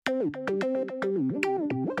Beep,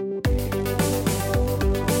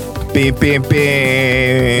 beep, beep.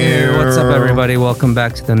 Hey, what's up, everybody? Welcome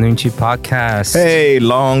back to the Noonchi podcast. Hey,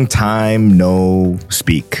 long time no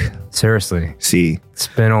speak. Seriously. See, It's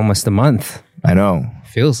been almost a month. I know.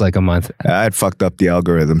 Feels like a month. I'd fucked up the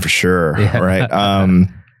algorithm for sure, Yeah. right?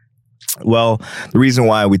 Well, the reason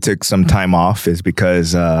why we took some time off is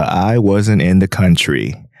because I wasn't in the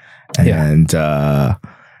country. And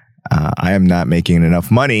I am not making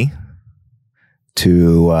enough money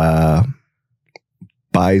to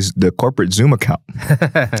buy the corporate Zoom account.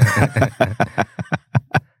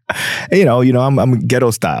 I'm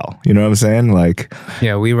ghetto style. You know what I'm saying? Like,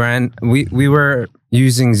 Yeah, we were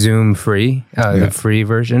using Zoom free, the free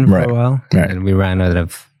version for a while. Right. And we ran out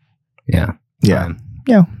of, time.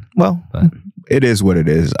 Well, But it is what it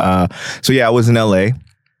is. So yeah, I was in LA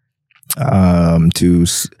to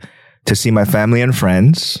see my family and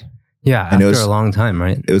friends. yeah, And after a long time,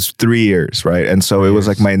 right? It was 3 years, right? And so it was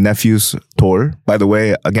like my nephew's tour. By the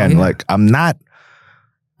way, again, like I'm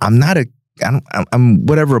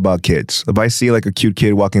whatever about kids. If I see like a cute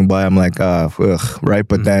kid walking by, I'm like, ugh, right?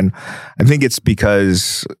 But then I think it's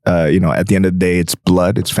because, at the end of the day, it's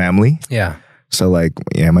blood, it's family. Yeah. So like,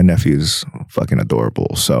 yeah, my nephew's fucking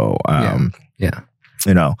adorable. So,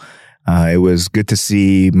 it was good to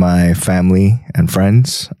see my family and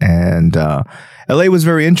friends. And LA was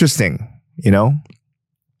very interesting,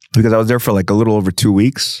 because I was there for like a little over 2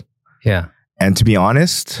 weeks. Yeah. And to be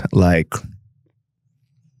honest, like,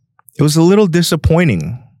 it was a little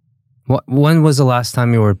disappointing. When was the last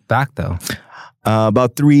time you were back, though?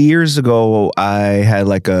 About 3 years ago, I had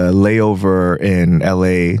like a layover in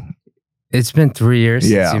LA. It's been 3 years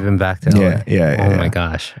since you've been back to LA. Yeah. Oh my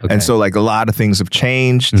gosh. Okay. And so like a lot of things have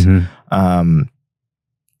changed. Mhm.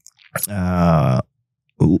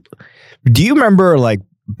 Do you remember like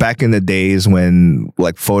back in the days when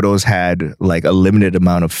like photos had like a limited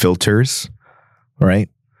amount of filters, right?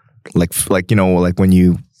 Like when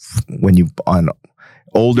you on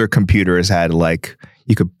older computers had like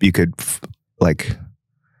you could like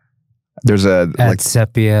there's a add like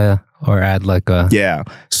sepia or add like a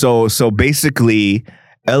So basically,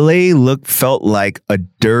 LA felt like a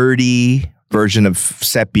dirty version of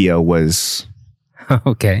sepia was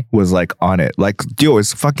okay. was like on it. Like, yo,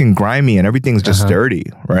 it's fucking grimy and everything's just dirty,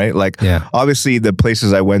 right? Like, obviously the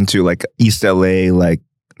places I went to, like East LA, like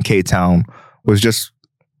K-Town, was just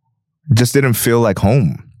didn't feel like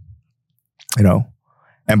home,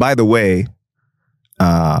 And by the way,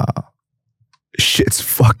 shit's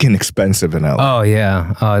fucking expensive in LA. Oh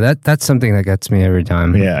yeah. Oh, that's something that gets me every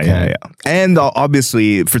time. Yeah. And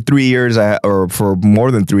obviously, for 3 years, or for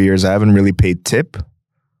more than 3 years, I haven't really paid tip.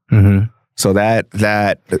 Mm-hmm. So that's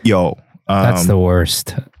the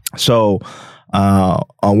worst. So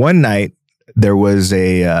on one night, there was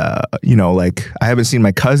I haven't seen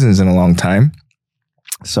my cousins in a long time.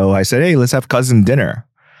 So I said, hey, let's have cousin dinner.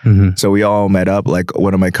 Mm-hmm. So we all met up. Like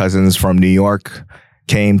one of my cousins from New York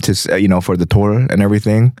came to, for the tour and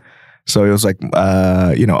everything. So it was like,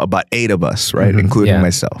 about 8 of us, right? Including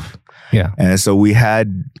myself. Yeah. And so we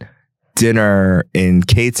had dinner in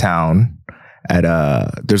K-Town at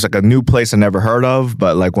there's like a new place I never heard of,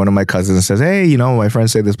 but like one of my cousins says, hey, my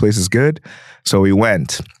friends say this place is good. So we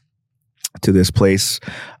went to this place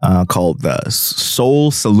called the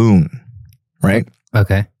Soul Saloon, right?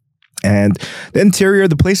 Okay. And the interior of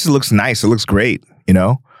the place looks nice. It looks great,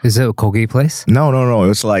 Is it a kogi place? No. It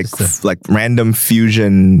was like random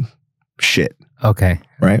fusion shit. Okay.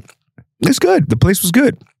 Right? It's good. The place was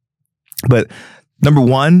good. But number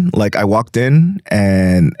one, like I walked in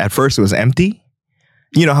and at first it was empty.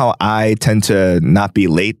 You know how I tend to not be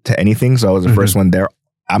late to anything. So I was the first one there.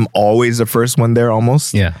 I'm always the first one there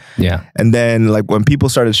almost. Yeah. Yeah. And then like when people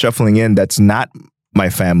started shuffling in, that's not my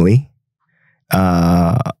family.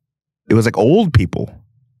 It was like old people.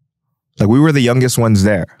 Like we were the youngest ones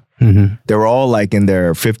there. Mm-hmm. They were all like in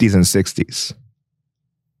their 50s and 60s.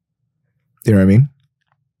 You know what I mean?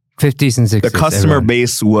 50s and 60s. The customer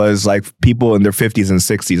base was like people in their 50s and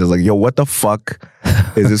 60s. I was like, yo, what the fuck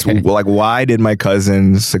is this? Like, why did my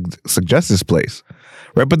cousin suggest this place?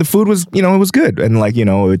 Right. But the food was, it was good. And like,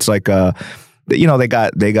 it's like, they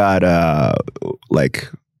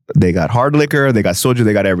got hard liquor, they got soju,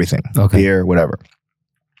 they got everything. Okay. Beer, whatever.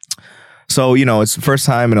 So, it's the first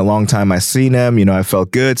time in a long time I seen them. I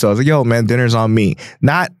felt good. So I was like, yo, man, dinner's on me.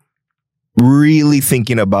 Not really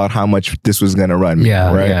thinking about how much this was going to run me.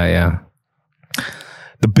 Yeah, right? yeah.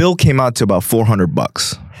 The bill came out to about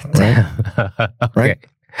 $400, right? Okay. Right?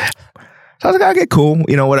 So I was like, okay, cool,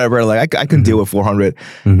 whatever. Like I can deal with 400.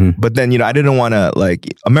 But then, I didn't want to, like,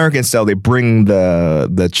 American style, they bring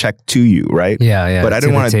the check to you, right? Yeah. But I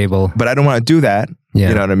didn't want to, but I don't want to do that. Yeah.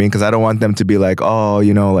 You know what I mean? Because I don't want them to be like, oh,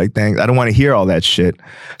 like, thanks. I don't want to hear all that shit.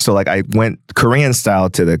 So like I went Korean style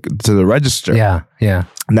to the register. Yeah.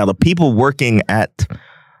 Now the people working at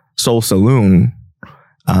Seoul Saloon,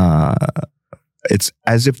 it's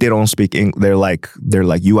as if they don't speak English. They're like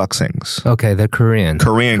유학생s. Okay, they're Korean.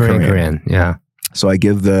 Korean. Yeah. So I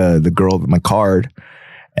give the girl my card,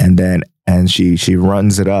 and she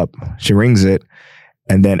runs it up. She rings it,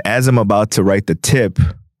 and then as I'm about to write the tip,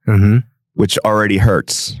 which already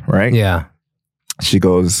hurts, right? Yeah. She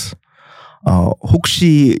goes,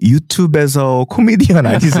 혹시 유튜브에서 코미디언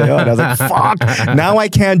아니세요? And I was like, fuck, now I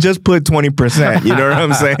can't just put 20%. You know what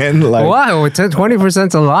I'm saying? Like, wow,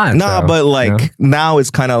 20%'s a lot. Nah, but like, now it's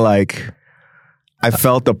kind of like, I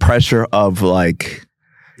felt the pressure of like,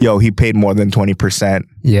 yo, he paid more than 20%.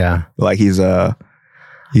 Yeah. Like he's a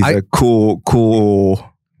cool,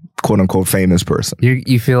 quote unquote famous person.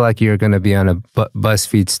 You feel like you're going to be on a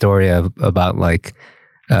BuzzFeed story about like,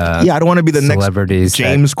 I don't want to be the next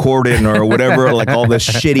James Corden or whatever, like all this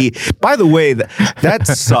shitty. By the way, that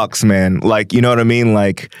sucks, man. Like, you know what I mean?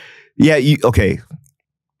 Like, yeah, okay.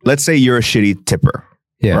 Let's say you're a shitty tipper,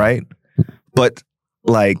 right? But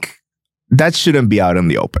like, that shouldn't be out in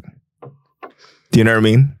the open. Do you know what I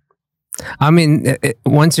mean? I mean,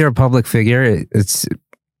 once you're a public figure,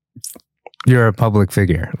 you're a public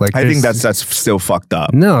figure. Like, I think that's still fucked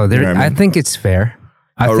up. No, you know what I mean? I think it's fair.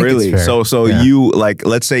 Oh, really? So you, like,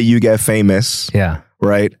 let's say you get famous. Yeah.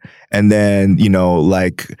 Right. And then, 10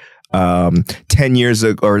 years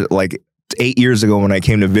ago or like 8 years ago when I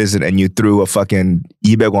came to visit and you threw a fucking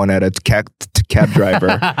 200원 at a cab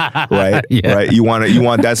driver, right? Yeah. Right. You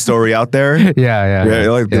want that story out there? Yeah.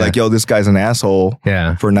 Be like, yo, this guy's an asshole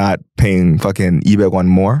for not paying fucking 200원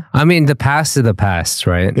more. I mean, the past is the past,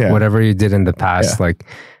 right? Yeah. Whatever you did in the past, like,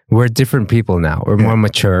 we're different people now. We're more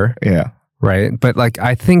mature. Yeah. Right. But like,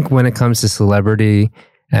 I think when it comes to celebrity,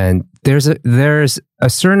 and there's a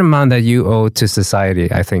certain amount that you owe to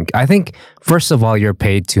society. I think first of all, you're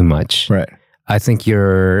paid too much. Right. I think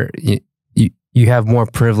you have more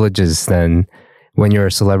privileges than when you're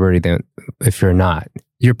a celebrity than if you're not.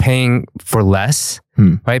 You're paying for less,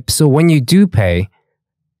 right? So when you do pay,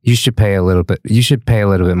 you should pay a little bit. You should pay a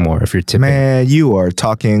little bit more if you're tipping. Man, you are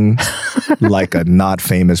talking like a not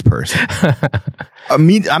famous person. I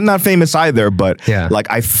mean, I'm not famous either, but like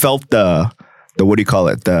I felt the what do you call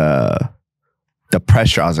it? The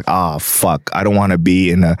pressure. I was like, fuck, I don't want to be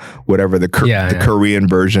in whatever the Korean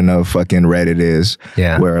version of fucking Reddit is,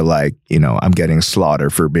 where like, I'm getting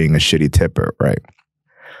slaughtered for being a shitty tipper, right?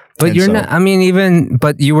 But and you're not, I mean,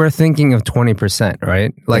 but you were thinking of 20%,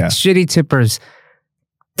 right? Like shitty tippers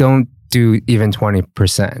don't do even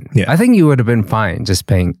 20%. Yeah. I think you would have been fine just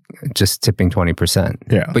tipping 20%.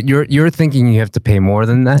 Yeah. But you're thinking you have to pay more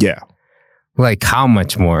than that? Yeah. Like how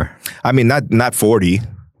much more? I mean, not 40.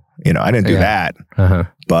 I didn't do that. Uh-huh.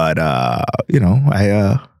 But I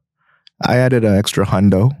added an extra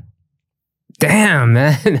hundo. Damn,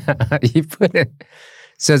 man. You put it.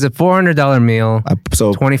 So it's a $400 meal.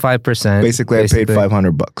 So 25%. Basically, I paid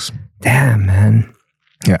 $500. Damn, man.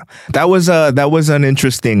 Yeah, that was an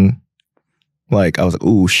interesting. Like I was like,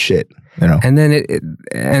 ooh, shit, And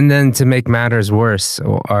then to make matters worse,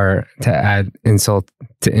 or to add insult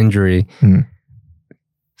to injury,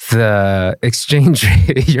 the exchange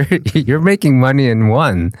rate, you're making money in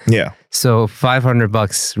one. Yeah. So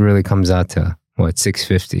 $500 really comes out to what,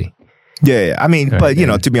 $650. Yeah. I mean, but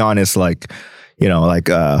to be honest, like,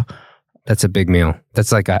 that's a big meal.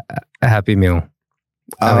 That's like a happy meal.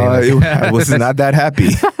 I was not that happy,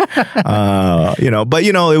 but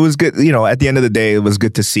it was good. At the end of the day, it was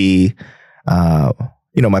good to see, my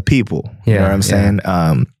people. You know what I'm saying?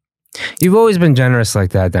 You've always been generous like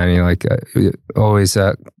that, Danny. Like always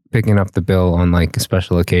picking up the bill on like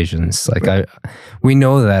special occasions. Like we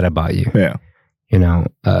know that about you. Yeah. And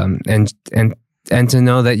to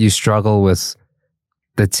know that you struggle with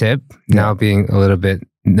the tip now being a little bit.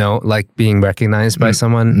 Like being recognized by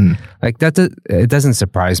someone like that. It doesn't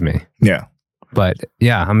surprise me. Yeah, but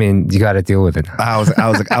I mean, you got to deal with it. I was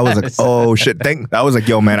like, oh shit! I was like,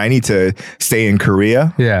 yo, man, I need to stay in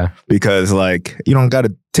Korea. Yeah, because like you don't got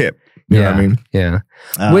a tip. You know what I mean? Yeah.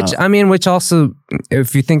 Which also,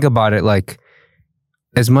 if you think about it, like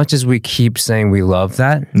as much as we keep saying we love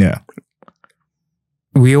that,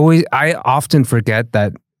 I often forget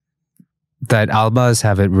that Albas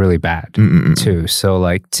have it really bad too. So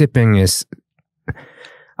like tipping is,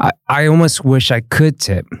 I almost wish I could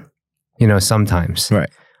tip, sometimes. Right.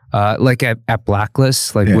 Like at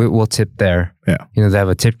Blacklist, like we'll tip there. Yeah. You know, they have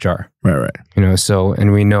a tip jar. Right. You know, so,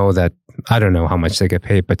 and we know that, I don't know how much they get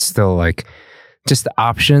paid, but still, like, just the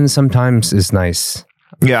option sometimes is nice.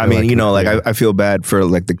 Yeah, I mean, you know, like I feel bad for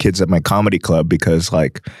like the kids at my comedy club because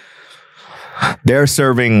like they're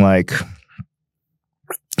serving like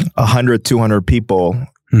 100, 200 people,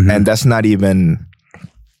 and that's not even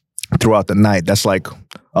throughout the night. That's like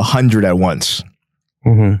 100 at once,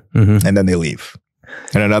 and then they leave,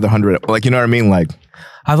 and another 100. Like, you know what I mean? Like,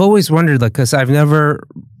 I've always wondered, like, because I've never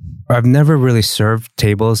really served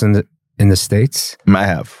tables in the States. I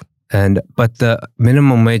have. But the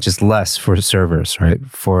minimum wage is less for servers, right?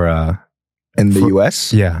 In the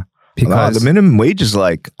US? Yeah. Because the minimum wage is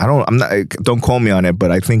like, don't quote me on it,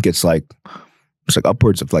 but I think it's like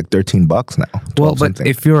upwards of like $13 now. Well, but something.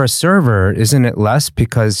 if you're a server, isn't it less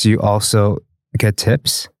because you also get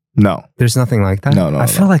tips? No. There's nothing like that? No. I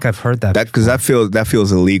feel like I've heard that. Because that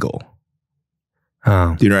feels illegal.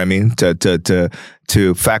 Oh. Do you know what I mean?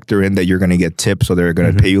 To factor in that you're going to get tips so they're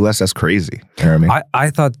going to pay you less, that's crazy. You know what I mean?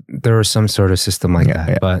 I thought there was some sort of system like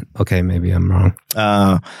that, but okay, maybe I'm wrong.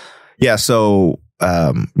 So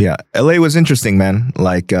LA was interesting, man.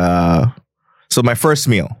 Like, so my first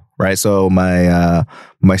meal, right? So my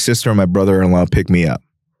sister and my brother-in-law picked me up,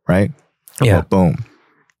 right? Yeah. Boom.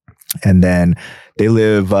 And then they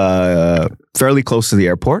live fairly close to the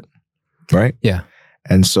airport, right? Yeah.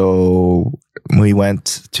 And so we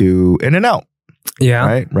went to In-N-Out.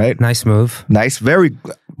 Yeah. Right. Nice move. Nice, very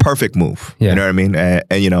perfect move. Yeah. You know what I mean? And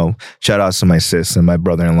you know, shout outs to my sis and my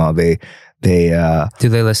brother-in-law. They do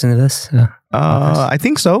they listen to this? I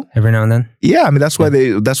think so. Every now and then. Yeah. I mean, that's why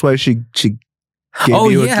she gave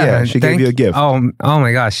you gave you a gift. Oh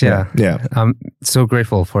my gosh. Yeah. I'm so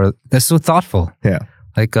grateful for that's so thoughtful. Yeah.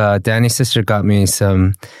 Like Danny's sister got me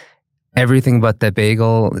some everything but the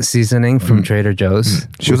bagel seasoning from Trader Joe's.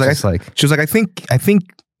 She was like, I think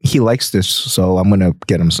he likes this, so I'm gonna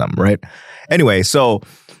get him some, right? Anyway, so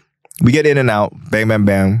we get in and out, bang, bang,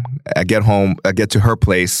 bang. I get home, I get to her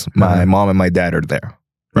place. My mom and my dad are there,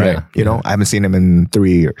 right? Yeah. You know, I haven't seen them in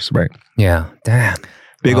 3 years, right? Yeah, damn.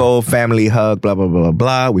 Big old family hug, blah, blah, blah, blah,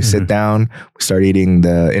 blah. We sit down, we start eating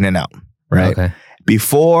the In-N-Out, right? Okay.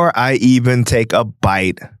 Before I even take a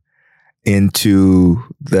bite into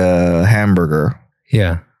the hamburger,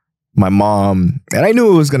 my mom, and I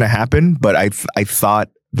knew it was going to happen, but I thought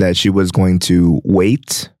that she was going to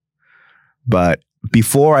wait. But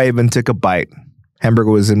before I even took a bite,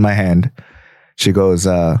 hamburger was in my hand. She goes,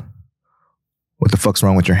 what the fuck's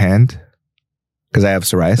wrong with your hand? Because I have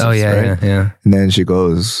psoriasis. Oh, yeah, right? yeah. And then she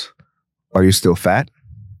goes, are you still fat?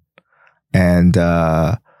 And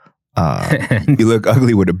you look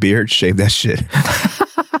ugly with a beard. Shave that shit.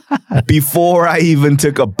 Before I even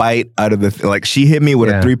took a bite out of the she hit me with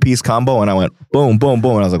a 3-piece combo, and I went boom, boom,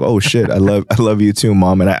 boom, and I was like, oh shit, I love you too,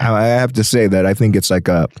 mom. And I have to say that I think it's like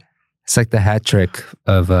the hat trick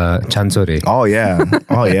of chansori. Oh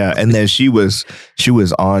yeah. And then she was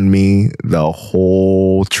on me the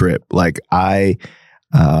whole trip. Like I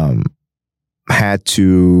had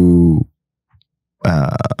to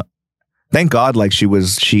thank God, like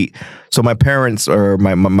so my parents or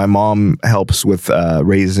my mom helps with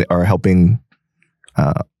helping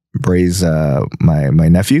raise my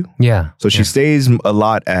nephew. Yeah. So she stays a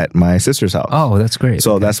lot at my sister's house. Oh, that's great.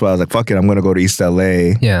 So that's why I was like, fuck it, I'm gonna go to East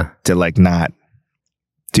LA. Yeah. To like not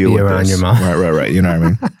deal with around this. your mom. Right. You know what I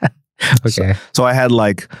mean? Okay. So I had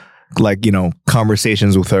like you know,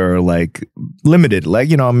 conversations with her, like limited, like,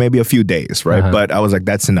 you know, maybe a few days, right? But I was like,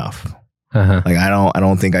 that's enough. Like I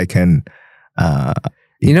don't think I can.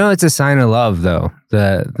 You know, it's a sign of love, though.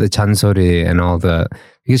 The chansori and all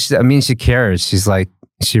because she cares. She's like,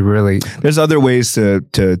 she really. There's other ways to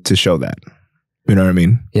show that. You know what I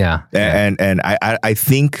mean? Yeah. And I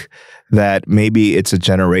think that maybe it's a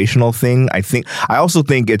generational thing. I also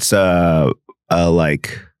think it's not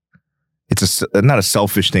a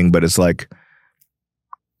selfish thing, but it's like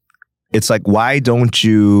why don't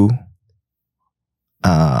you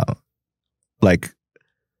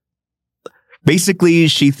basically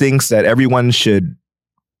she thinks that everyone should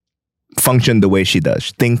function the way she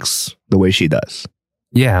does, thinks the way she does.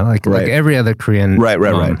 Yeah, like every other Korean. Right.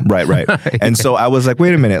 And so I was like,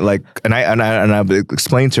 wait a minute, like, and I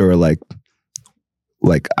explained to her like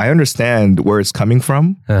I understand where it's coming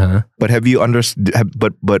from, but have you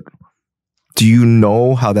but do you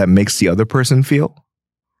know how that makes the other person feel?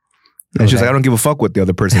 And she's like, I don't give a fuck what the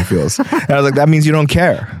other person feels. And I was like, that means you don't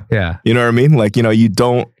care. Yeah. You know what I mean? Like, you know, you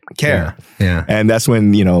don't care. Yeah. And that's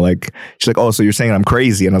when, you know, like, she's like, oh, so you're saying I'm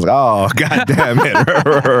crazy? And I was like, oh, God damn it.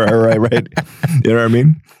 right. You know what I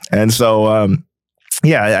mean? And so,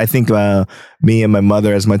 yeah, I think me and my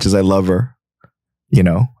mother, as much as I love her, you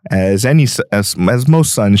know, as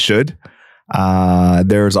most sons should,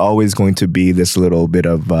 there's always going to be this little bit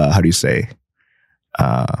of how do you say,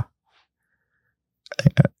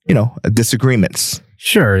 you know, disagreements.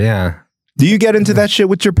 Sure, yeah. Do you get into that shit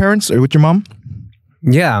with your parents or with your mom?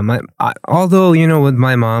 Yeah, although, you know, with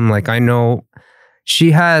my mom, like, I know she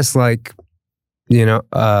has, like, you know,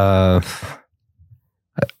 a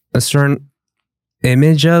certain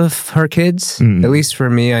image of her kids. At least for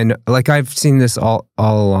me, I know, like, I've seen this all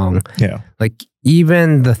along. Yeah. Like,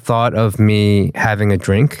 even the thought of me having a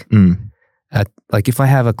drink, like, if I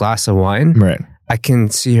have a glass of wine, right, I can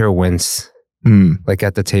see her wince. Like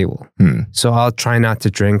at the table. So I'll try not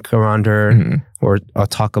to drink around her or I'll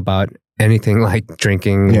talk about anything like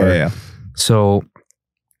drinking. So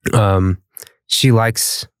she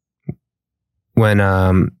likes when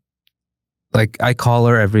like I call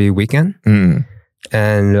her every weekend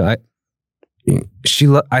and I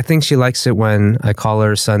think she likes it when I call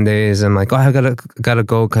her Sundays and like, oh, I gotta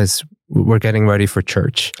go because we're getting ready for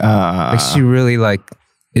church. Like she really like,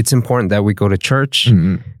 it's important that we go to church,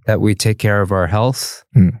 that we take care of our health.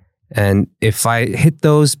 And if I hit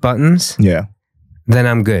those buttons, then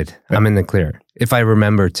I'm good. I'm in the clear. If I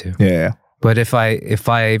remember to. But if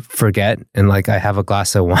I forget and like I have a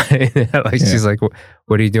glass of wine, like she's like,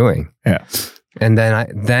 what are you doing? And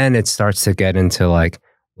then it starts to get into like,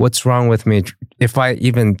 what's wrong with me? If I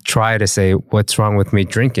even try to say what's wrong with me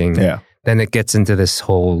drinking, then it gets into this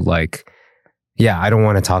whole like, I don't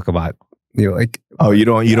want to talk about. You know, like, oh, you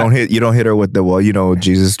don't hit her with the, well, you know,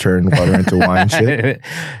 Jesus turned water into wine shit.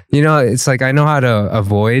 You know, it's like I know how to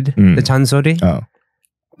avoid the chansori,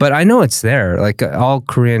 but I know it's there. Like all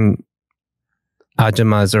Korean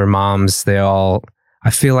ajamas or moms, I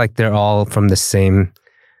feel like they're all from the same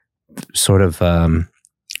sort of,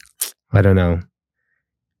 I don't know.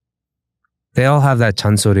 They all have that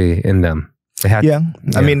chansori in them.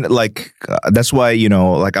 I mean, like that's why, you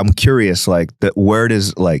know, like I'm curious, like the word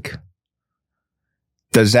is like.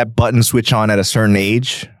 Does that button switch on at a certain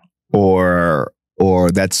age, or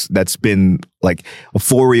that's been like a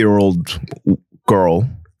 4-year-old girl?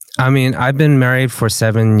 I mean, I've been married for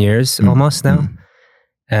 7 years almost now,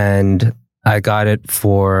 and I got it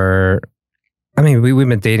for. I mean, we've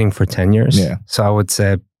been dating for 10 years, so I would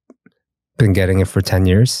say I've been getting it for 10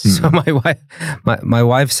 years. So my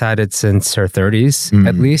wife's had it since her 30s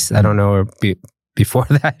at least. I don't know her before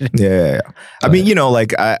that. I mean, you know,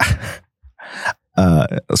 like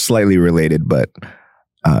slightly related, but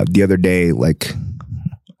the other day, like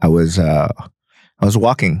I was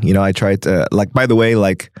walking, you know, I tried to like, by the way,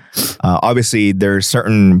 like obviously there's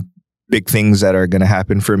certain big things that are going to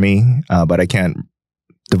happen for me, but I can't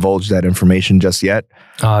divulge that information just yet.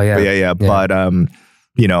 But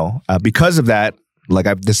you know, because of that, like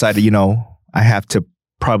I've decided, you know, I have to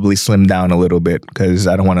probably slim down a little bit because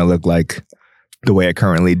I don't want to look like the way I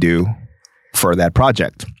currently do for that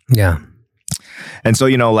project. And so,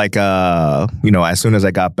 you know, like, you know, as soon as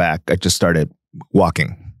I got back, I just started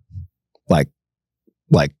walking like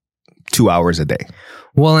 2 hours a day.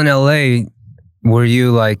 Well, in LA, were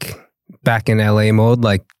you like back in LA mode,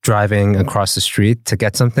 like driving across the street to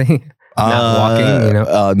get something? Not walking, you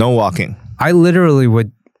know? No walking. I literally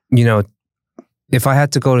would, you know, if I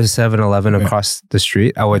had to go to 7-Eleven across the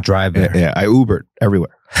street, I would drive there. I Ubered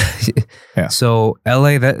everywhere. So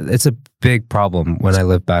LA, it's a big problem when I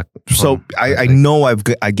live back. So I know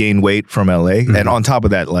I gained weight from LA, and on top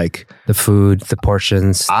of that, like the food, the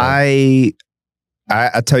portions. I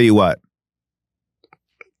tell you what,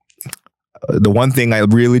 the one thing I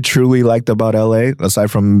really truly liked about LA,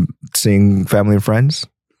 aside from seeing family and friends,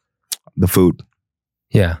 the food.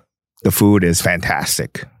 The food is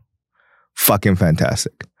fantastic, fucking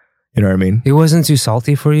fantastic. You know what I mean? It wasn't too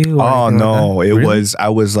salty for you? Oh, no. Like it was, I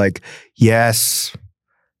was like, yes,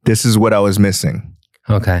 this is what I was missing.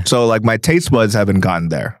 Okay. So like my taste buds haven't gone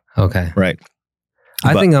there. Okay. Right.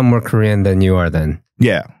 I think I'm more Korean than you are then.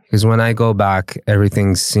 Yeah. Because when I go back,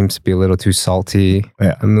 everything seems to be a little too salty.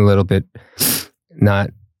 I'm a little bit not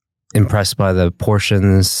impressed by the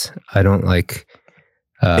portions. I don't like...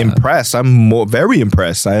 impressed. I'm very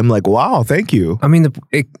impressed. I am like, wow, thank you. I mean,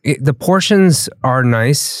 the portions are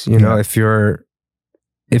nice, you know, if you're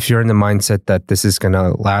in the mindset that this is going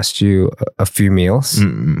to last you a few meals.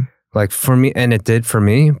 Like for me, and it did for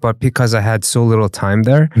me, but because I had so little time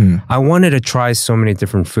there, I wanted to try so many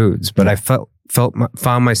different foods, but I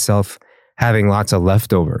found myself having lots of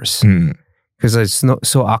leftovers because it's so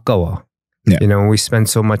akawa. You know, we spend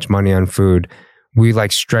so much money on food. We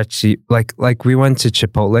like stretch, like we went to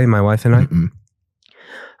Chipotle, my wife and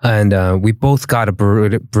And we both got a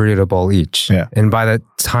burrito bowl each. Yeah. And by the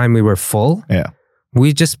time we were full,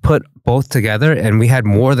 we just put both together and we had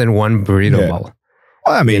more than one burrito bowl.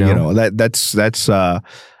 Well, I mean, that's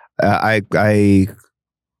I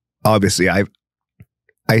obviously I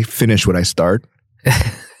finish what I start.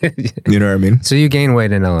 You know what I mean? So you gain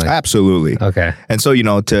weight in LA? Absolutely. Okay. And so,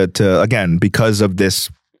 to again, because of this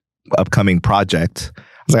upcoming project, I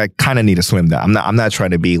was like, I kind of need to slim down. I'm not trying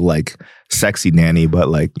to be like sexy nanny, but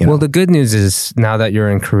like, Well, the good news is now that you're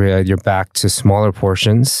in Korea, you're back to smaller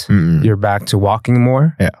portions. Mm-mm. You're back to walking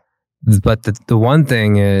more. Yeah. But the one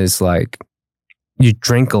thing is like, you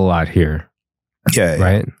drink a lot here. Yeah.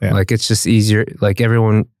 Right? Yeah. Like it's just easier. Like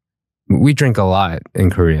we drink a lot in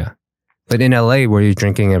Korea. But in LA, were you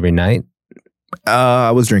drinking every night?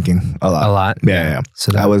 I was drinking a lot. A lot? Yeah.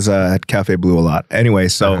 So I was at Cafe Blue a lot. Anyway,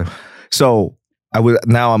 so I was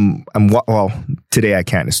now I'm well, today I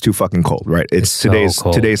can't. It's too fucking cold, right?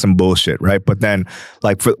 Today's some bullshit, right? But then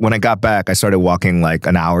like when I got back, I started walking like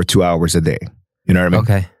an hour, 2 hours a day. You know what I mean?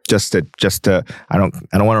 Okay. Just to I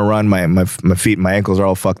don't want to run. My feet, my ankles are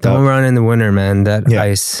all fucked up. Don't run in the winter, man. That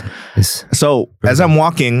ice is So brutal. as I'm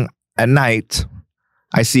walking at night,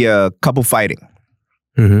 I see a couple fighting.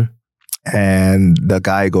 Mm-hmm. And the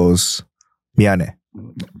guy goes, 미안해.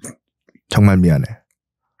 정말 미안해.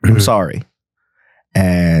 I'm sorry.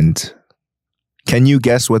 And can you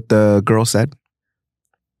guess what the girl said?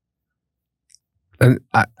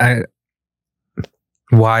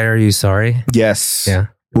 Why are you sorry? Yes. Yeah.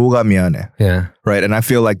 뭐가 미안해. Yeah. Right. And I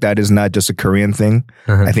feel like that is not just a Korean thing.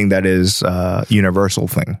 I think that is a universal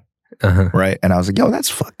thing. Right. And I was like, yo,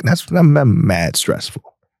 that's I'm mad stressful.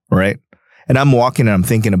 Right. And I'm walking and I'm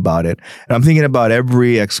thinking about it. And I'm thinking about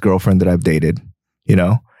every ex-girlfriend that I've dated,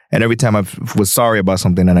 and every time I was sorry about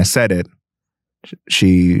something and I said it,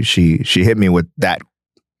 she hit me with that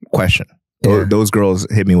question. Yeah. Those girls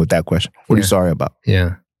hit me with that question. What are you sorry about?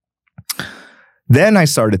 Yeah. Then I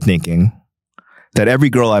started thinking that every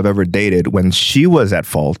girl I've ever dated, when she was at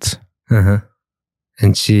fault, and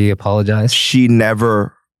she apologized, she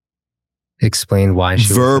never explained why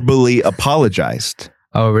she verbally apologized.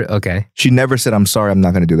 Oh, okay. She never said, I'm sorry, I'm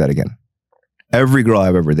not going to do that again. Every girl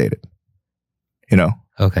I've ever dated,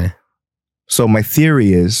 Okay. So my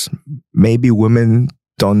theory is maybe women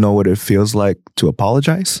don't know what it feels like to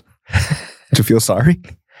apologize, to feel sorry.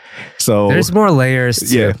 So there's more layers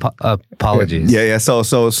to apologies. Yeah. So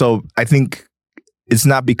I think it's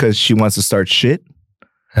not because she wants to start shit.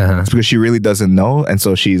 It's because she really doesn't know, and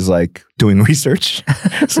so she's like doing research.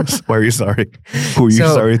 So, why are you sorry? Who are you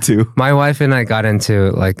sorry to? My wife and I got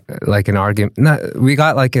into like an argument. We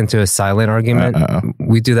got like into a silent argument.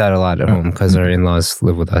 We do that a lot at home because our in-laws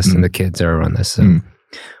live with us and the kids are around us. So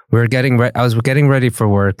we're getting ready. I was getting ready for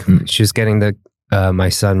work. She was getting my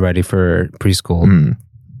son ready for preschool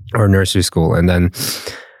or nursery school, and then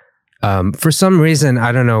for some reason,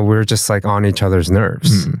 I don't know, we were just like on each other's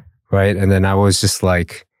nerves. Right. And then I was just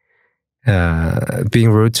like being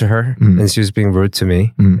rude to her and she was being rude to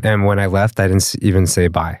me. And when I left, I didn't even say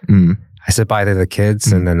bye. I said bye to the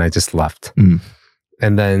kids and then I just left. And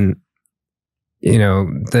then,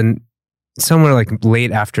 then somewhere like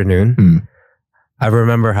late afternoon, I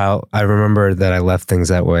remember that I left things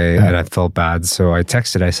that way and I felt bad. So I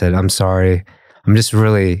texted, I said, I'm sorry. I'm just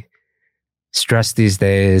really stressed these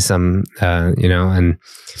days. And I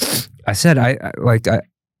said,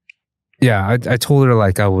 I told her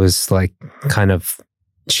like I was like kind of,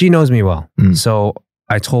 she knows me well. So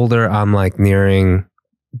I told her I'm like nearing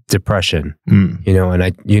depression, and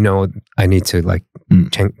I need to like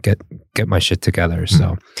get my shit together.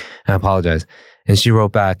 So I apologize. And she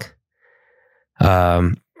wrote back,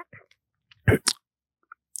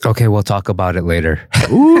 okay, we'll talk about it later.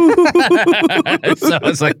 So I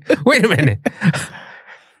was like, wait a minute.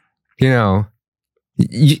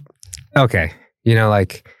 Okay.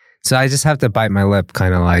 So I just have to bite my lip,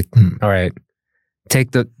 kind of like, all right,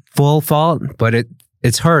 take the full fault, but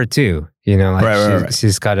it's her too, right.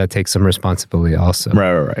 She's got to take some responsibility also.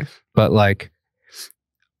 Right. But like,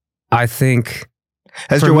 I think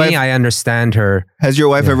I understand her. Has your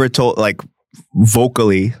wife ever told, like,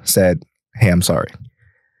 vocally said, hey, I'm sorry?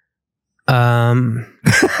 I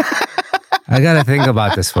got to think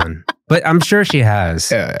about this one, but I'm sure she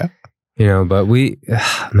has. Yeah. But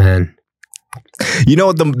man. You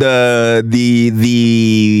know the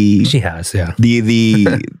she has, yeah.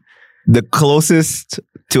 The closest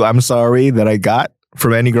to I'm sorry that I got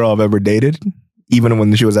from any girl I've ever dated, even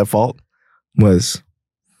when she was at fault, was,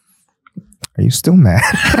 are you still mad?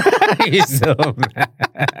 Are you still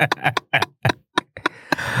mad?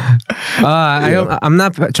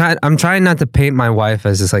 I'm trying not to paint my wife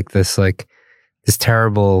as this this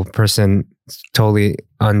terrible person, totally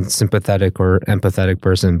unsympathetic or empathetic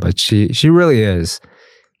person, but she really is.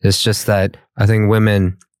 It's just that I think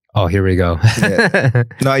women. Oh, here we go. Yeah.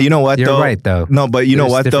 No, you know what? You're though? right, though. No, but you know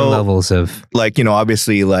There's what? different Though, levels of like, you know,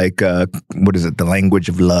 obviously, like, what is it? The language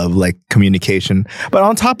of love, like communication. But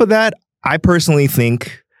on top of that, I personally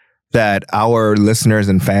think that our listeners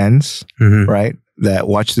and fans, right, that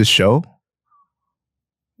watch this show,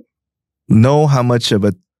 know how much of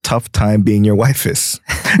a tough time being your wife is.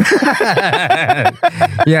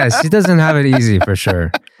 Yeah, she doesn't have it easy for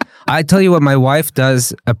sure. I tell you what, my wife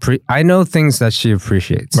does. I know things that she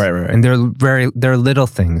appreciates, right. And they're little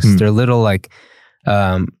things. They're little like,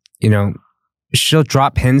 you know, she'll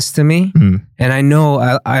drop hints to me, and I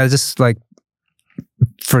know I just like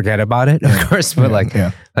forget about it, of course. But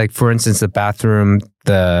like for instance, the bathroom,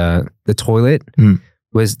 the toilet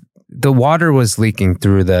was the water was leaking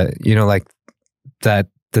through the, you know, like that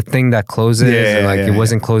the thing that closes, and like it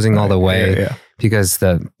wasn't closing all the way because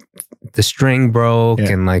the string broke,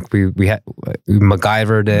 and like we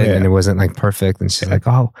MacGyvered it, and it wasn't like perfect. And she's like,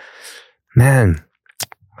 "Oh man,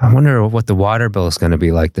 I wonder what the water bill is going to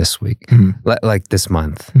be like this week, like this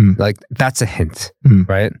month." Like that's a hint,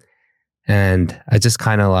 right? And I just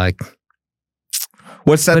kind of like,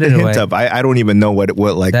 what's that the hint of? I don't even know what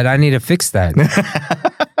like that. I need to fix that,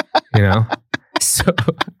 you know.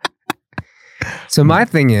 So my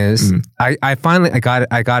thing is, I finally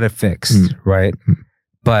got it fixed, right?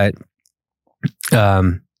 But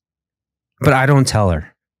I don't tell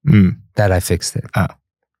her that I fixed it,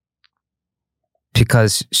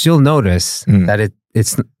 because she'll notice that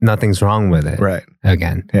it's nothing's wrong with it, right?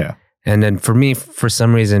 Again, yeah. And then for me, for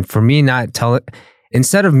some reason, not tell it,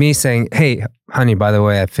 instead of me saying, "Hey, honey, by the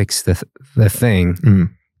way, I fixed the thing,"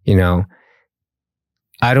 you know.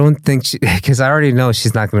 I don't think because I already know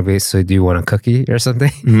she's not going to be. So, do you want a cookie or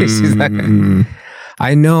something? She's not.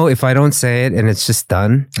 I know if I don't say it and it's just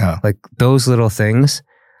done, like those little things,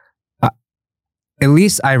 at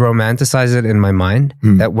least I romanticize it in my mind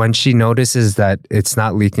that when she notices that it's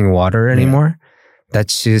not leaking water anymore,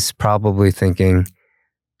 that she's probably thinking,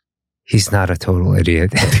 he's not a total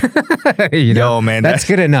idiot. You know, yo, man, that's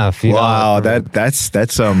good enough. Wow, that's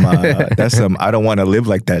some I don't want to live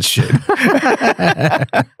like that shit.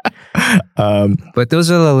 But those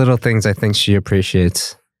are the little things I think she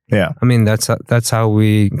appreciates. Yeah, I mean that's how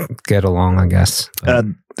we get along, I guess.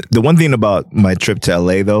 The one thing about my trip to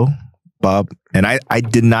LA, though, Bob, and I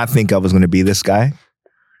did not think I was going to be this guy,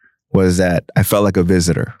 was that I felt like a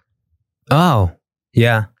visitor. Oh,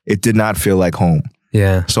 yeah. It did not feel like home.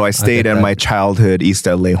 Yeah. So I stayed in my childhood East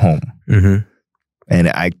LA home. And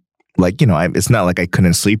I, like, you know, it's not like I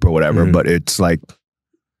couldn't sleep or whatever, but it's like,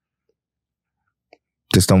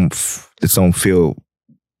 just don't feel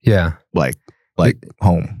like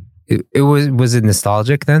home. It was it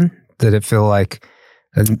nostalgic then? Did it feel like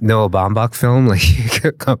a Noah Baumbach film? Like you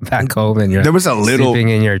could come back home and you're there was a little sleeping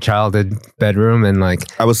in your childhood bedroom, and like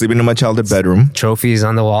I was sleeping in my childhood bedroom, trophies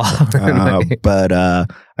on the wall. but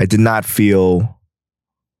I did not feel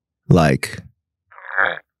like.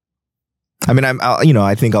 I mean,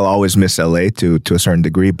 I think I'll always miss LA to a certain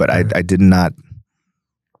degree, but I did not.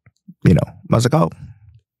 You know, I was like, oh,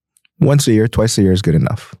 once a year, twice a year is good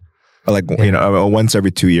enough. Or like, you know, once every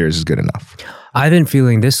 2 years is good enough. I've been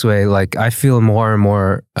feeling this way. Like, I feel more and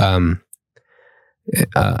more,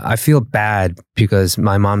 I feel bad because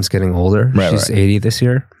my mom's getting older. Right, She's 80 this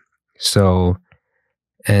year. So,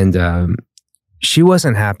 and she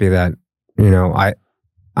wasn't happy that, you know, I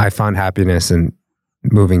found happiness in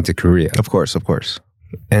moving to Korea. Of course.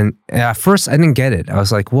 And at first I didn't get it. I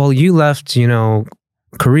was like, well, you left, you know,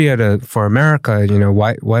 Korea for America, you know,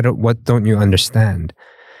 what don't you understand?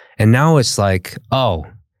 And now it's like, oh,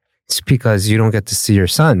 it's because you don't get to see your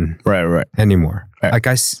son anymore. Right.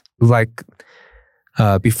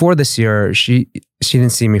 Before this year, she didn't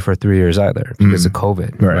see me for 3 years either because of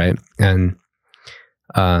COVID, right? And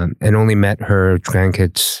only met her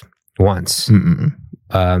grandkids once.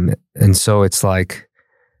 And so it's like,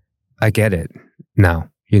 I get it now.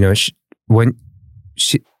 You know, when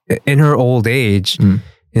she in her old age, you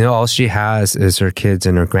know, all she has is her kids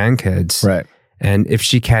and her grandkids, right? And if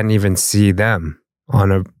she can't even see them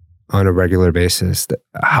on a regular basis,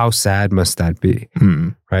 how sad must that be,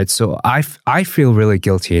 right? So I feel really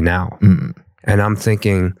guilty now, and I'm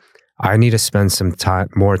thinking I need to spend some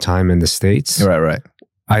more time in the States. Right.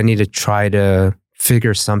 I need to try to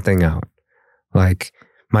figure something out. Like,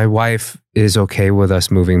 my wife is okay with us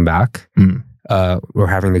moving back. We're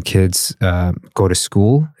having the kids go to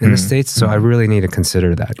school in the States, so I really need to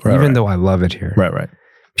consider that, even though I love it here. Right.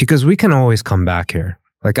 Because we can always come back here.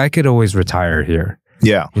 Like, I could always retire here.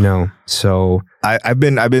 Yeah. So I've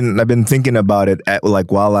been thinking about it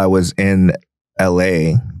like while I was in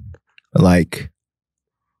LA, like,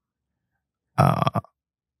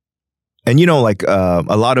 and like a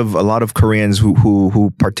lot of Koreans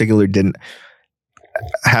who particularly didn't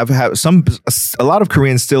have a lot of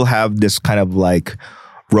Koreans still have this kind of like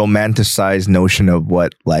romanticized notion of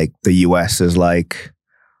what like the US is like,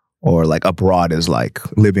 or like abroad is like,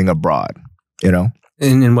 living abroad,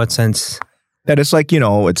 In what sense? That it's like,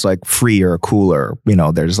 it's like freer, cooler,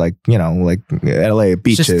 there's like, like LA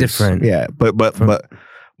beaches. It's just different. Yeah. But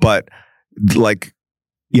like,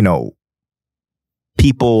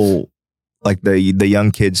 people like the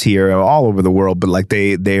young kids here all over the world, but like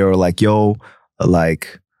they are like, yo,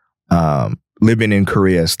 like living in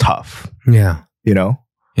Korea is tough. Yeah.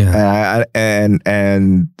 Yeah. And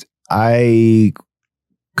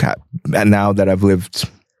now that I've lived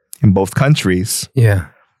in both countries, yeah,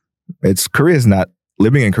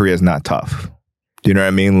 living in Korea is not tough. Do you know what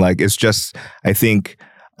I mean? Like, it's just, I think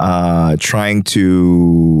trying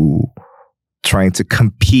to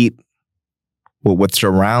compete with what's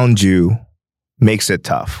around you makes it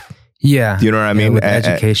tough. Yeah. Do you know what I mean? With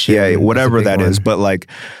education. Yeah, whatever that is. But like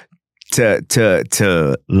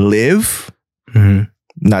to live,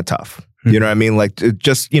 not tough. You know what I mean? Like,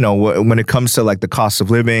 just, when it comes to like the cost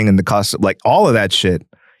of living and the cost of like all of that shit,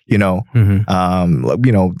 like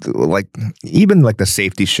even like the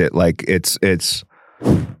safety shit, like it's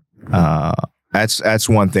that's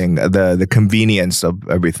one thing, the convenience of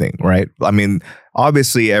everything, right? I mean,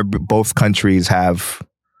 obviously Mm-hmm. both countries have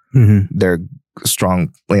their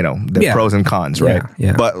strong, their pros and cons, right?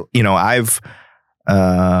 Yeah. But I've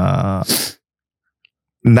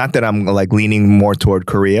not that I'm like leaning more toward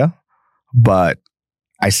Korea, but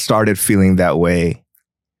I started feeling that way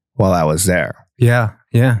while I was there. Yeah.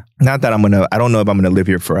 Yeah. Not that I don't know if I'm gonna live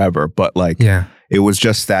here forever, but like, it was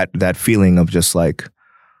just that feeling of just like,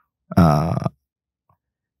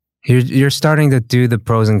 you're starting to do the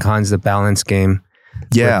pros and cons, the balance game.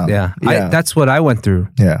 Yeah. That's what I went through.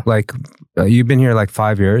 Yeah. Like, you've been here like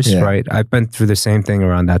 5 years, right? I've been through the same thing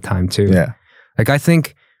around that time too. Yeah. Like, I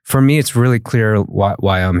think for me, it's really clear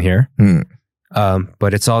why I'm here.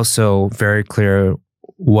 But it's also very clear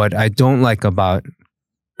what I don't like about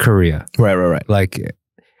Korea. Right. Like,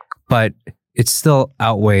 but it still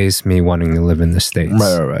outweighs me wanting to live in the States.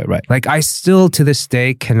 Right. Like, I still to this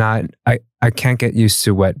day I can't get used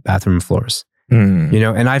to wet bathroom floors.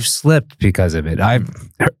 And I've slipped because of it.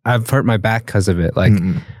 I've hurt my back because of it. Like,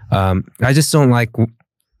 I just don't like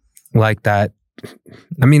that.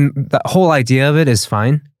 I mean, the whole idea of it is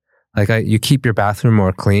fine. Like, you keep your bathroom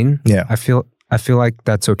more clean. Yeah. I feel like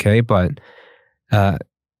that's okay, but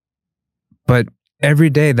every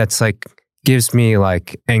day that's like gives me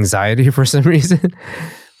like anxiety for some reason.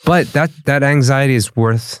 But that anxiety is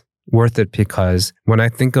worth it, because when I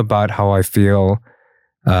think about how I feel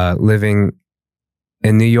living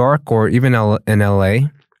in New York or even in LA,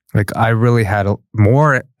 like, I really had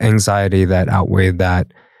more anxiety that outweighed that,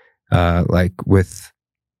 like with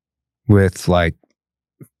like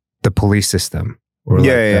the police system, or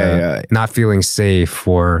not feeling safe,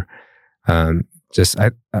 or just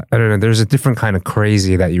I don't know. There's a different kind of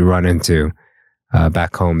crazy that you run into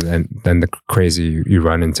back home than the crazy you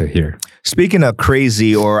run into here. Speaking of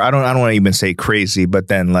crazy, or I don't want to even say crazy, but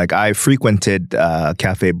then like I frequented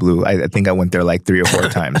Cafe Blue. I think I went there like 3 or 4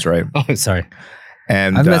 times, right? Oh, sorry.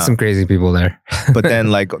 And I've met some crazy people there. But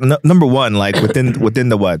then like number one, like within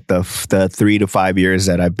the 3 to 5 years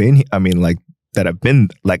that I've been,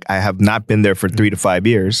 I have not been there for 3 to 5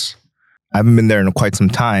 years. I haven't been there in quite some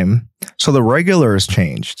time. So the regulars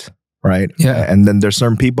changed, right? Yeah. And then there's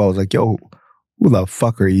certain people I was like, yo, who the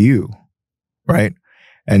fuck are you? Right?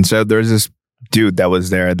 And so there's this dude that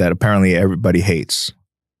was there that apparently everybody hates,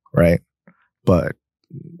 right? But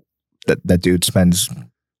that dude spends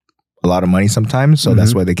a lot of money sometimes, so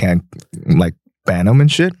that's why they can't like ban him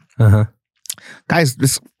and shit. Guys,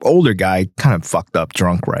 this older guy kind of fucked up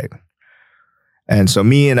drunk, right? And so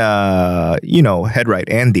me and head right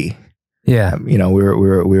Andy, we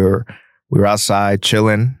were outside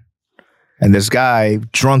chilling, and this guy,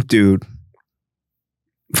 drunk dude.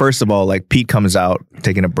 First of all, like Pete comes out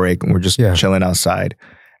taking a break, and we're just chilling outside,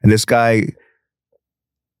 and this guy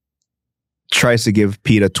tries to give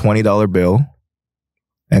Pete a $20 bill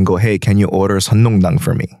and go, "Hey, can you order 선농당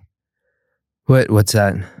for me?" What's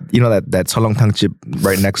that? You know that 설렁탕 chip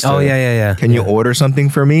right next to. Oh yeah. Can you order something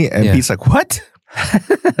for me? And Pete's like, "What?"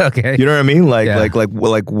 Okay. You know what I mean? Like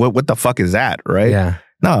what the fuck is that, right? Yeah.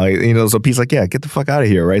 No, so Pete's like, "Yeah, get the fuck out of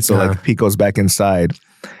here," right? So like Pete goes back inside,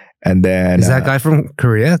 And then is that guy from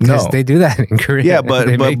Korea? Because they do that in Korea. Yeah, but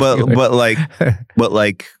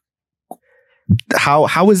like,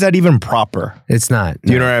 how is that even proper? It's not.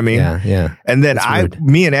 Do you know what I mean? Yeah. And then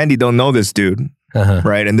me and Andy don't know this dude,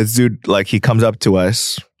 right? And this dude, like, he comes up to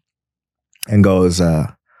us and goes,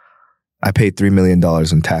 "I paid $3 million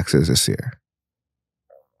in taxes this year."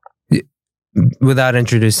 Without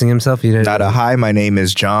introducing himself, you didn't. Not a hi, my name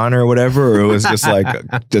is John or whatever. Or it was just like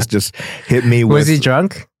just hit me. Was he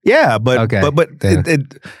drunk? Yeah, but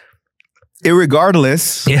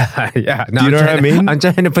irregardless. Yeah. No, Do you know what I mean? I'm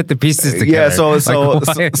trying to put the pieces together.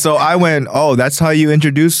 Yeah, so I went, "Oh, that's how you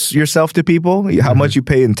introduce yourself to people? How much you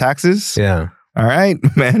pay in taxes?" Yeah. All right,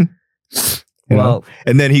 man. You know?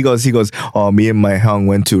 And then he goes, "Oh, me and my hung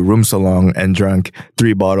went to Room Salon and drank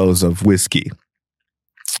 3 bottles of whiskey.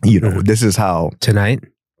 You know, this is how tonight,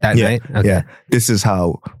 that night. Okay. Yeah, this is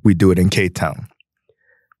how we do it in K-Town."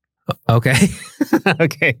 Okay.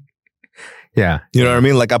 Okay. Yeah. You know what I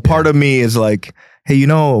mean? Like, a part of me is like, "Hey, you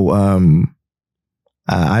know,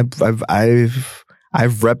 I've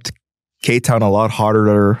repped K-Town a lot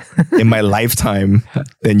harder in my lifetime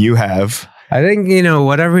than you have." I think, you know,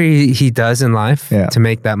 whatever he does in life to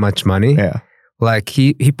make that much money, like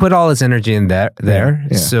he put all his energy in there.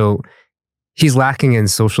 Yeah. So he's lacking in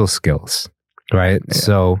social skills, right? Yeah.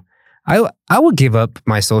 So I would give up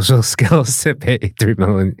my social skills to pay $3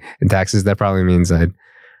 million in taxes. That probably means I'd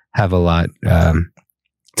have a lot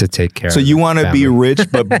to take care of. So you want to be rich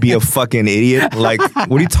but be a fucking idiot? Like,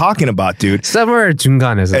 what are you talking about, dude? Somewhere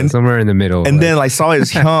somewhere in the middle. And then I saw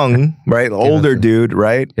his young, right, older dude,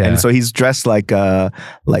 right? Yeah. And so he's dressed like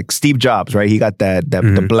Steve Jobs, right? He got that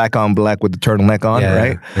the black on black with the turtleneck on,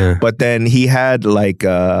 right? Yeah. But then he had like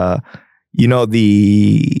you know,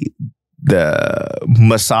 the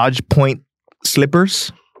massage point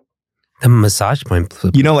slippers. The massage point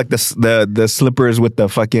slippers. You know, like the slippers with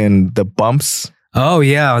the bumps. Oh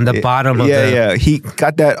yeah, on the bottom of Yeah. He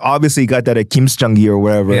got that, obviously got that at Kim's Jung-gi or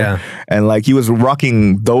whatever. Yeah. And like he was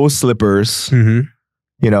rocking those slippers, you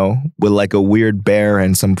know, with like a weird bear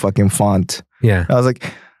and some fucking font. Yeah. I was like,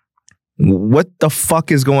 what the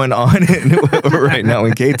fuck is going on right now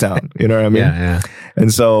in K-Town? You know what I mean? Yeah.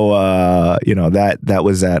 And so, you know, that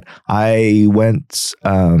was that. I went,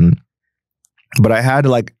 but I had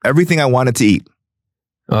like everything I wanted to eat.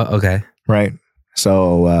 Okay. Right.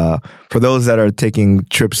 So for those that are taking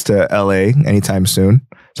trips to LA anytime soon,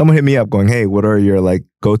 someone hit me up going, "Hey, what are your like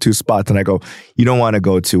go-to spots?" And I go, "You don't want to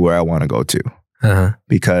go to where I want to go to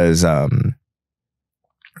because I'm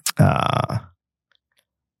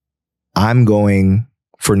going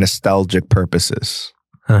for nostalgic purposes.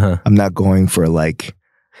 I'm not going for like."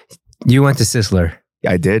 You went to Sizzler.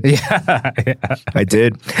 I did. Yeah. I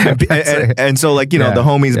did. And so like, you know, the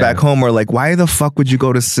homies back home were like, "Why the fuck would you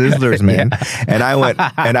go to Sizzlers, man?" And I went,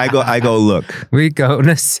 and I go, "Look. We go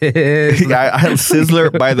to Sizzler." I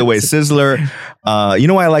Sizzler, by the way, Sizzler, you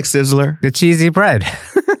know why I like Sizzler? The cheesy bread.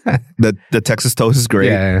 The Texas toast is great.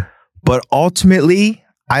 Yeah. But ultimately,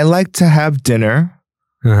 I like to have dinner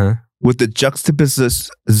with the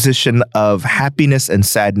juxtaposition of happiness and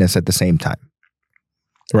sadness at the same time.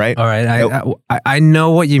 Right? All right. I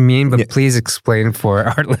know what you mean, but please explain for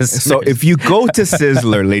our listeners. So if you go to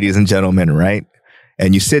Sizzler, ladies and gentlemen, right,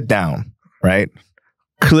 and you sit down, right,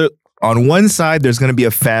 on one side, there's going to be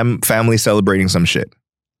a family celebrating some shit,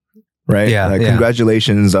 right? Yeah. Like,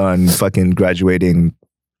 congratulations on fucking graduating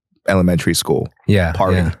elementary school. Yeah.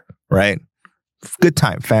 Party, right? Good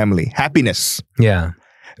time, family, happiness. Yeah.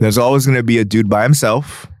 There's always going to be a dude by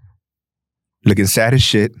himself, looking sad as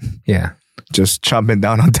shit. Yeah. Just chomping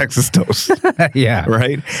down on Texas toast. Yeah.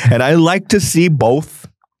 Right? And I like to see both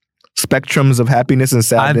spectrums of happiness and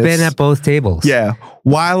sadness. I've been at both tables. Yeah.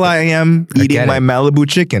 While I am eating my Malibu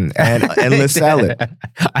chicken and endless salad.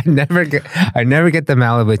 I never get the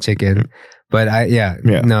Malibu chicken, but I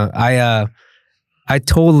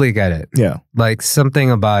totally get it. Yeah. Like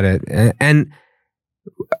something about it. And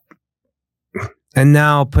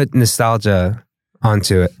now put nostalgia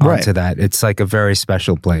onto that. It's like a very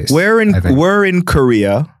special place. We're in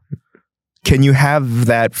Korea. Can you have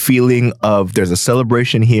that feeling of there's a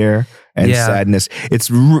celebration here and sadness?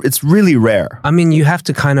 It's really rare. I mean, you have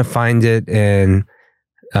to kind of find it in.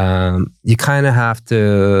 You kind of have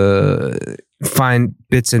to find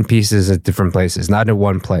bits and pieces at different places, not in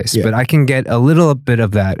one place. Yeah. But I can get a little bit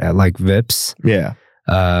of that at like Vips. Yeah.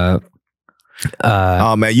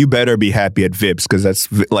 Oh man, you better be happy at Vips because that's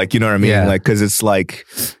like, you know what I mean? Yeah. Like, because it's like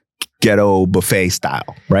ghetto buffet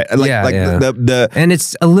style, right? Like the and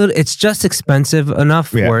it's just expensive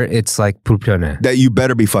enough where it's like 불편해. That you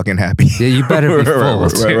better be fucking happy. Yeah, you better be full.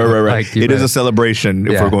 Right. Like, it is a celebration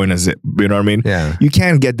if we're going to Zip. You know what I mean? Yeah. You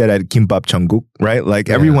can't get that at Kimbap Cheongguk, right? Like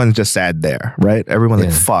everyone's just sad there, right? Everyone's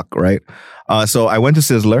like fuck, right? So I went to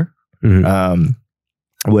Sizzler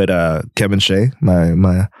with Kevin Shea,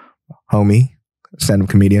 my homie, stand-up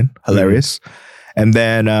comedian, hilarious, and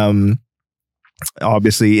then.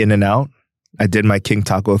 Obviously, In and Out. I did my King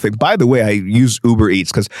Taco thing. By the way, I used Uber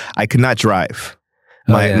Eats because I could not drive.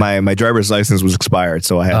 My driver's license was expired,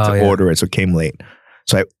 so I had to order it. So it came late.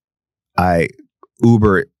 So I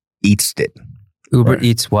Uber Eats it. Uber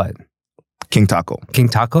Eats what? King Taco. King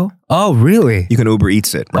Taco? Oh, really? You can Uber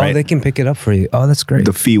Eats it, right? Oh, they can pick it up for you. Oh, that's great.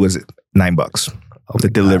 The fee was $9. The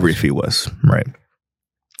delivery fee was, right?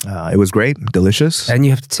 It was great, delicious. And you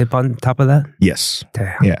have to tip on top of that? Yes.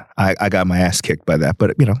 Damn. Yeah. I got my ass kicked by that,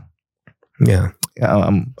 but Yeah.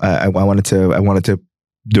 I wanted to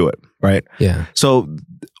do it, right? Yeah. So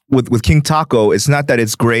with King Taco, it's not that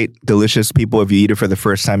it's great, delicious. People, if you eat it for the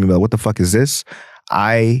first time, you're like, what the fuck is this?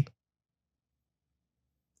 It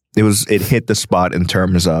hit the spot in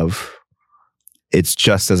terms of it's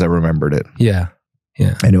just as I remembered it. Yeah.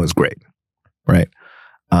 Yeah. And it was great. Right.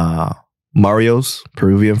 Mario's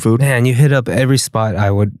Peruvian food. Man, you hit up every spot.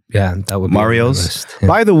 That would be Mario's. Yeah.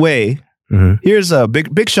 By the way, here's a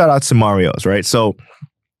big shout out to Mario's, right? So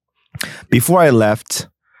before I left,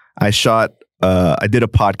 I did a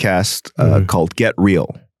podcast called Get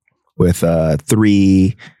Real with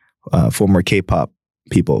 3 former K-pop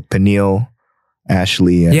people, Peniel,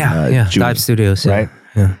 Ashley, and Julie, Dive Studios, right?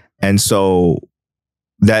 Yeah. And so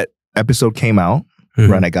that episode came out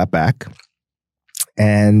when I got back,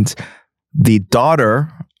 and the daughter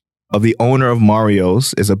of the owner of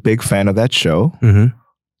Mario's is a big fan of that show,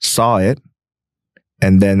 saw it,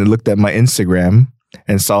 and then looked at my Instagram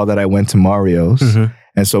and saw that I went to Mario's.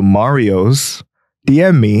 And so Mario's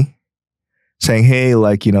DM'd me saying, hey,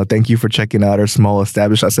 thank you for checking out our small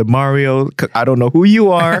establishment. I said, Mario, I don't know who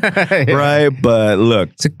you are, right? But look,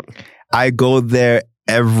 I go there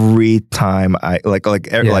every time. I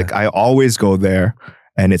always go there.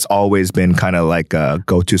 And it's always been kind of like a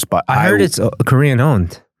go-to spot. I heard it's Korean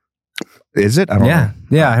owned. Is it? I don't know.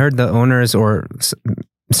 Yeah, I heard the owners or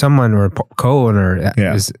someone or co-owner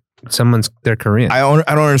is they're Korean. I don't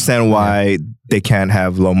understand why they can't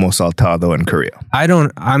have lomo saltado in Korea.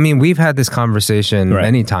 I mean, we've had this conversation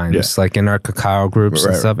many times, like in our Kakao groups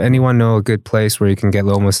and stuff. Anyone know a good place where you can get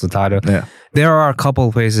lomo saltado? Yeah. There are a couple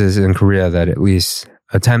of places in Korea that at least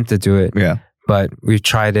attempt to do it. Yeah. But we've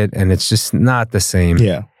tried it and it's just not the same.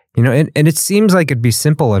 Yeah. And it seems like it'd be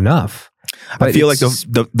simple enough. I feel like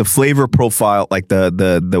the flavor profile, like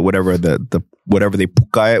the whatever they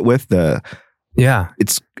puka it with,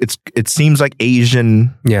 it seems like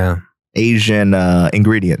Asian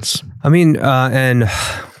ingredients. I mean, and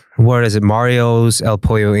what is it? Mario's, El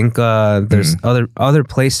Pollo Inca. There's other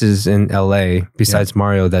places in LA besides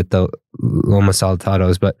Mario that the lomo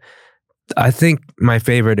saltados, but I think my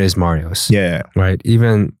favorite is Mario's. Yeah. Right.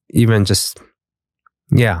 Even just,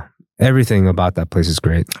 everything about that place is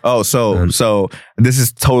great. Oh, so this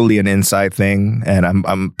is totally an inside thing, and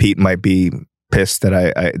I'm Pete might be pissed that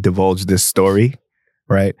I divulged this story,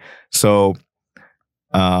 right? So,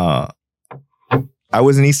 I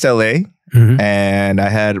was in East LA, and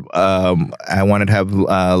I wanted to have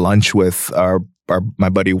lunch with my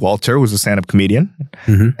buddy Walter, who's a stand-up comedian,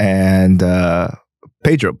 and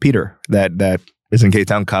Peter, that is in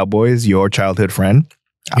K-Town Cowboys, your childhood friend,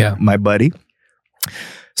 my buddy.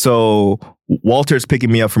 So Walter's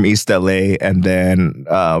picking me up from East LA, and then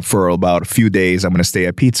for about a few days, I'm going to stay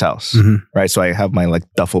at Pete's house, right? So I have my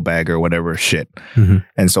duffel bag or whatever shit.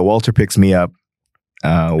 And so Walter picks me up.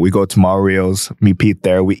 We go to Mario's, meet Pete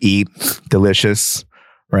there. We eat, delicious,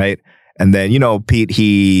 right? And then, Pete,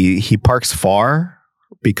 he parks far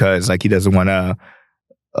because he doesn't want to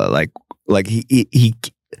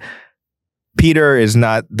Peter is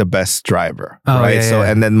not the best driver, right?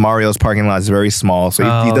 And then Mario's parking lot is very small, so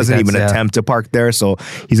he doesn't even attempt to park there. So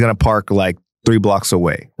he's gonna park 3 blocks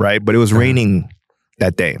away, right? But it was raining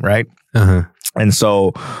that day, right? And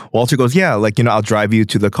so Walter goes, I'll drive you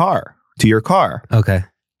to your car. Okay.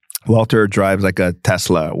 Walter drives a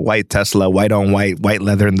Tesla, white on white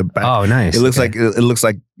leather in the back. Oh, nice. It looks like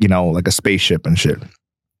like a spaceship and shit.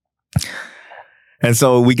 And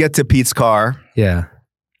so we get to Pete's car. Yeah.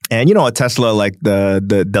 And a Tesla,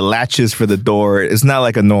 the latches for the door is not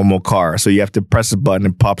like a normal car. So you have to press a button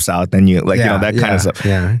and it pops out. Then that kind of stuff.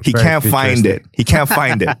 Yeah. He can't find it. Pete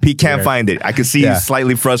can't find it. I can see he's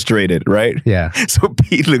slightly frustrated, right? Yeah. So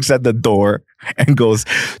Pete looks at the door and goes,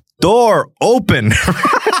 door open.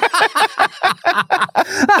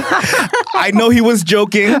 I know he was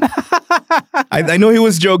joking. I know he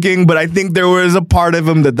was joking, but I think there was a part of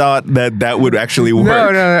him that thought that would actually work.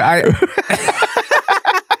 No,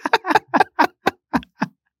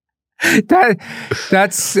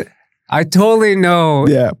 that's I totally know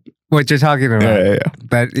what you're talking about. Yeah.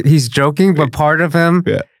 That he's joking, but part of him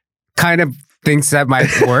kind of thinks that might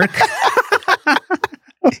work.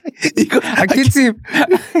 I can see him.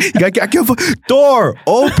 I can't. Door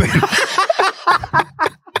open.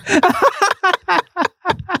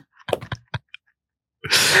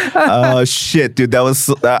 Oh shit, dude! That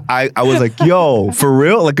was I was like, yo, for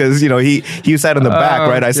real? Like, cause he sat in the back,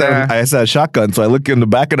 right? I sat shotgun, so I look in the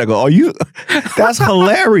back and I go, oh, that's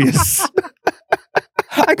hilarious.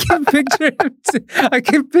 I can picture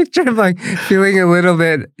him like feeling a little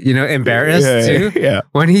bit, embarrassed too. Yeah.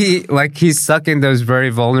 When he's stuck in those very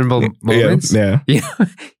vulnerable moments. Yeah.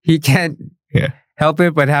 He can't help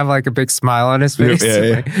it but have like a big smile on his face.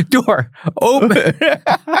 Yeah. Like, door open.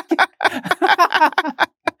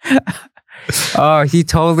 Oh, he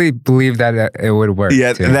totally believed that it would work.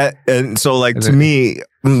 Yeah, too. and so like to me,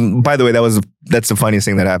 by the way, that's the funniest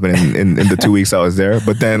thing that happened in the 2 weeks I was there.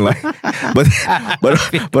 But then like, but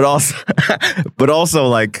also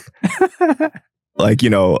like like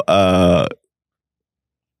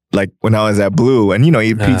when I was at Blue and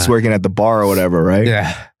Pete's working at the bar or whatever, right?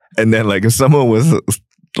 Yeah. And then like if someone was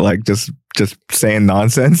like just saying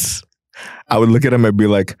nonsense, I would look at him and be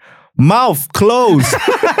like, mouth closed.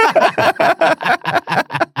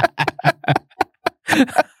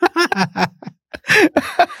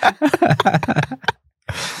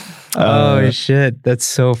 Oh shit, that's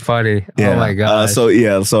so funny. Yeah. Oh my god. So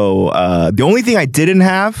the only thing I didn't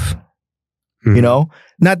have, not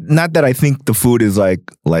that I think the food is like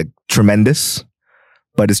tremendous,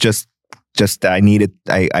 but it's just I needed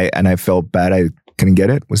I felt bad I couldn't get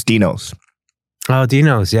it, was Dino's. Oh,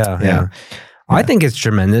 Dino's, yeah. I think it's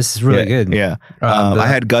tremendous. It's really good. Yeah. I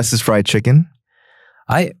had Gus's fried chicken.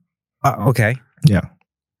 Okay. Yeah.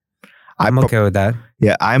 I'm okay with that.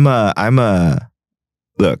 Yeah, I'm a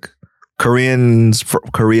look, Korea's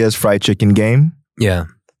fried chicken game. Yeah.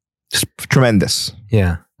 It's tremendous.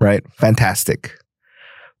 Yeah. Right? Fantastic.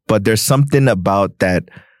 But there's something about that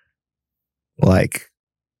like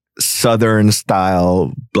Southern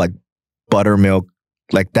style, like buttermilk,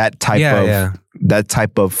 like that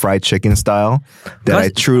type of fried chicken style that I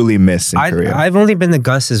truly miss in Korea. I've only been to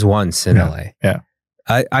Gus's once in LA. Yeah.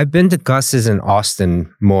 I've been to Gus's in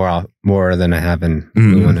Austin more than I have in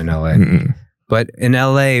Blue and in LA. Mm-mm. But in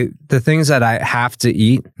LA, the things that I have to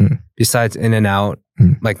eat besides In-N-Out,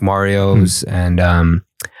 like Mario's, and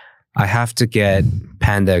I have to get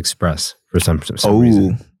Panda Express for some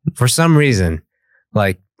reason. For some reason,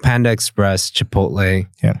 like Panda Express, Chipotle,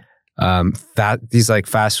 these like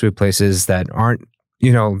fast food places that aren't,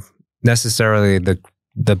 necessarily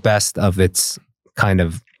the best of its kind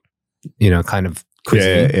of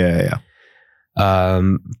cuisine. Yeah.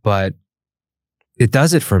 But it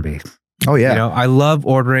does it for me. Oh yeah. I love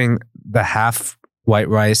ordering the half white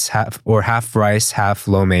rice, half rice, half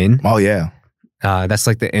lo mein. Oh yeah. That's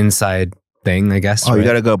like the inside thing, I guess. Oh, right? You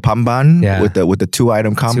gotta go pamban with the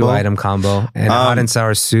 2-item combo. 2-item combo and hot and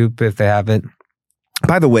sour soup if they have it.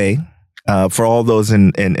 By the way, for all those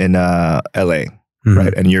in LA,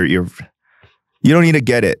 right? And you don't need to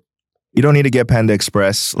get it. You don't need to get Panda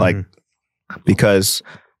Express, like because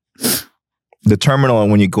the terminal,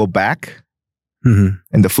 and when you go back in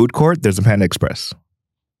the food court, there's a Panda Express.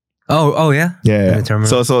 Oh yeah, yeah.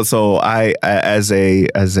 So I as a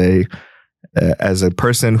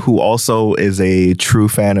person who also is a true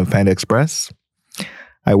fan of Panda Express,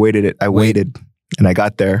 I waited and I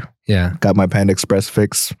got there. Yeah, got my Panda Express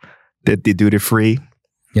fix, did the duty free.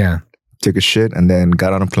 Yeah, took a shit and then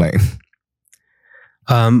got on a plane.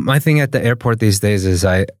 My thing at the airport these days is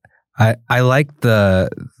I like the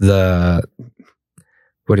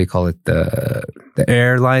what do you call it, the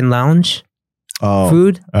airline lounge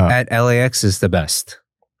food at LAX is the best.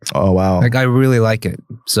 Oh wow! Like I really like it,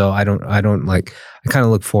 so I don't like. I kind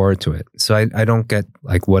of look forward to it, so I don't get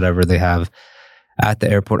like whatever they have at the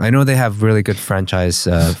airport. I know they have really good franchise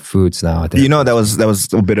foods now. At the airport. That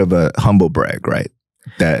was a bit of a humble brag, right?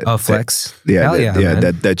 Flex.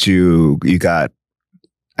 That you got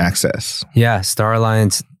access. Yeah, Star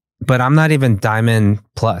Alliance, but I'm not even Diamond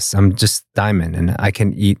Plus. I'm just Diamond, and I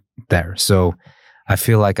can eat there. So I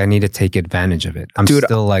feel like I need to take advantage of it. I'm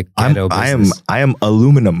still like ghetto business. I am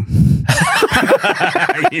aluminum.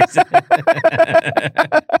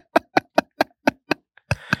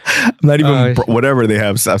 I'm not even whatever they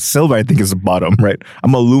have. Silver, I think, is the bottom, right?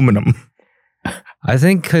 I'm aluminum. I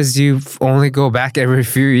think because you only go back every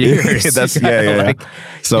few years. That's yeah.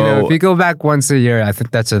 So if you go back once a year, I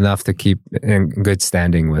think that's enough to keep in good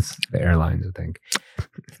standing with the airlines. I think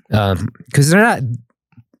because they're not,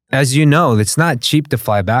 as you know, it's not cheap to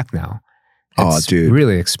fly back now. It's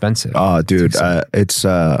really expensive. Oh, dude, it's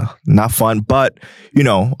not fun. But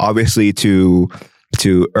obviously to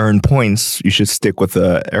earn points, you should stick with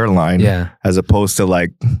the airline. Yeah. As opposed to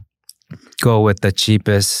like. Go with the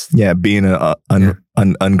cheapest. Yeah, being an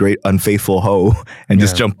unfaithful hoe and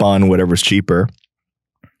just jump on whatever's cheaper.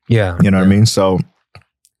 Yeah. You know what I mean? So,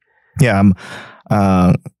 yeah, I'm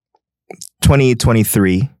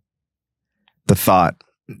 2023. The thought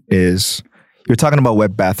is you're talking about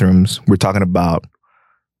wet bathrooms. We're talking about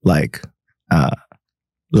like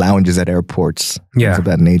lounges at airports, things of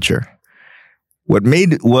that nature. What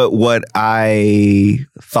I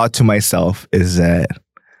thought to myself is that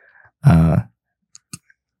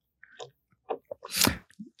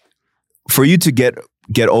for you to get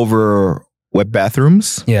over wet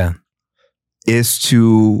bathrooms, is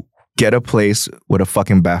to get a place with a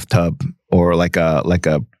fucking bathtub or like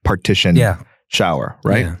a partition shower,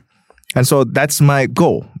 right? Yeah. And so that's my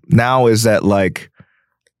goal now. Is that like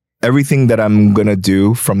everything that I'm gonna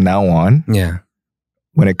do from now on? Yeah.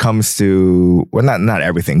 When it comes to not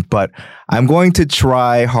everything, but I'm going to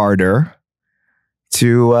try harder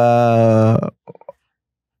to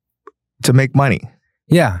make money.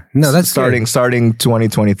 Yeah. No, that's starting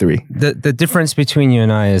 2023. The difference between you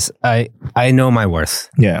and I is I know my worth.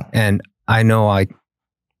 Yeah. And I know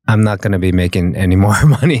I'm not going to be making any more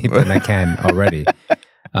money than I can already.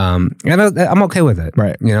 And I'm okay with it.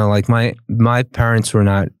 Right. Like my parents were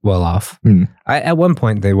not well off. At one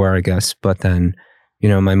point they were, I guess, but then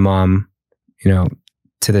my mom, to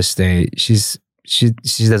this day, she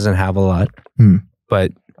doesn't have a lot.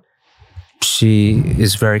 But she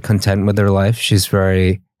is very content with her life. She's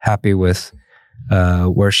very happy with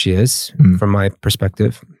where she is from my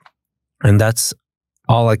perspective. And that's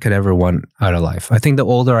all I could ever want out of life. I think the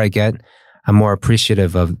older I get, I'm more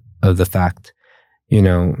appreciative of the fact,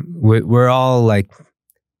 we're all like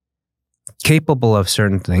capable of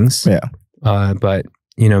certain things. Yeah. But,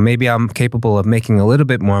 maybe I'm capable of making a little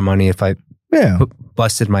bit more money if I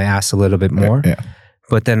busted my ass a little bit more. Yeah.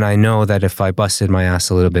 But then I know that if I busted my ass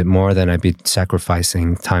a little bit more, then I'd be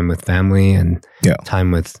sacrificing time with family and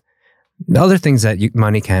time with other things that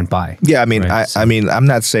money can't buy. Yeah, I mean, right? I mean, I'm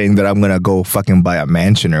not saying that I'm gonna go fucking buy a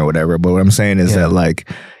mansion or whatever, but what I'm saying is that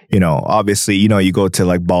like, obviously, you go to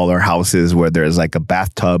like baller houses where there's like a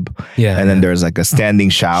bathtub, and then there's like a standing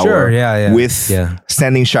shower,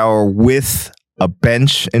 standing shower with a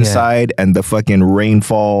bench inside and the fucking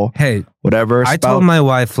rainfall. Hey, whatever. I told my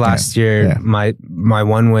wife last year my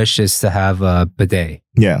one wish is to have a bidet.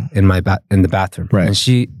 Yeah. In the bathroom. Right. And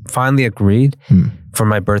she finally agreed for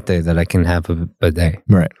my birthday that I can have a bidet.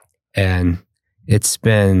 Right. And it's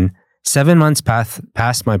been 7 months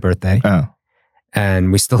past my birthday. Oh.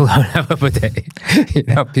 And we still don't have a bidet.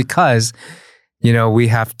 Because we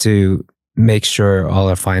have to make sure all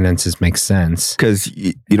our finances make sense. Because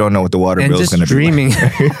you don't know what the water bill is going to be. Dreaming,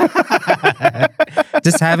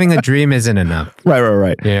 just having a dream isn't enough.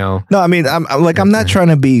 Right. No, I mean, I'm not trying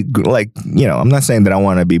to be like, I'm not saying that I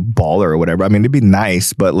want to be baller or whatever. I mean, it'd be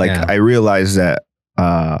nice, but like, I realize that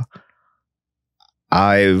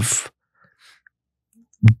I've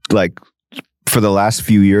like for the last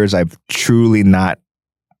few years, I've truly not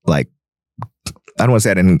like, I don't want to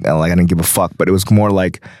say I didn't give a fuck, but it was more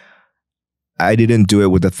like I didn't do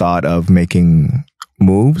it with the thought of making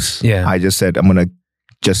moves. Yeah. I just said, I'm going to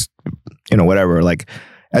just, whatever. Like,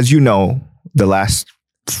 as you know, the last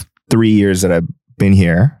 3 years that I've been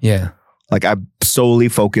here, like I've solely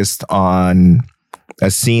focused on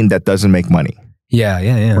a scene that doesn't make money.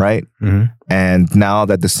 Yeah. Right? Mm-hmm. And now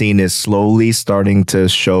that the scene is slowly starting to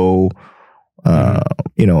show,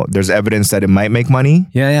 there's evidence that it might make money.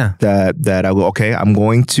 Yeah. That I will, I'm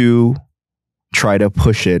going to try to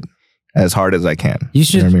push it as hard as I can. You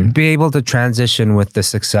should be able to transition with the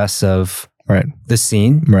success of the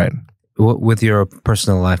scene, with your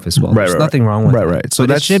personal life as well. There's nothing wrong with it. Right. So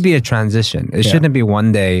that should be a transition. It shouldn't be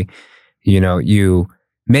one day, you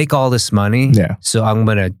make all this money. Yeah. So I'm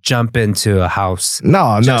gonna jump into a house.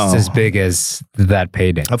 Just as big as that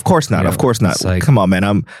payday. Of course not. Of course not. Like, come on,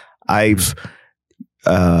 man.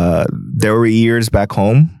 There were years back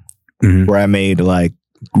home where I made like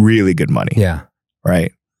really good money. Yeah.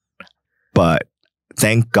 Right. But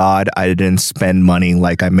thank God I didn't spend money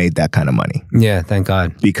like I made that kind of money. Yeah, thank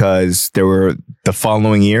God. Because there were the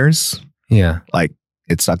following years, like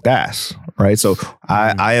it sucked ass, right? So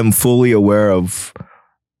I am fully aware of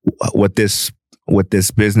what this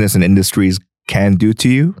business and industry is can do to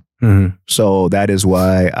you. So that is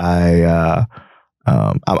why I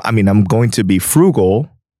mean, I'm going to be frugal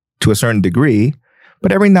to a certain degree,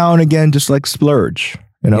 but every now and again, just like splurge,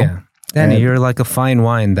 you know? Yeah. Danny, you're like a fine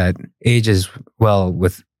wine that ages well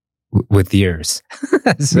with years.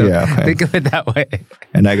 So think of it that way.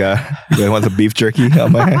 And you guys want the beef jerky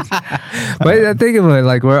on my hands? But think of it,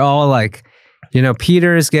 like we're all like, you know,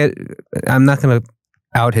 I'm not going to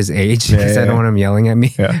out his age because I don't want him yelling at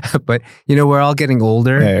me. Yeah. But, you know, we're all getting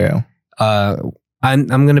older. I'm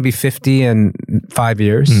going to be 50 in 5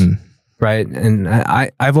 years. Right. And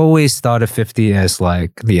I've always thought of 50 as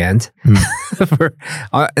like the end for,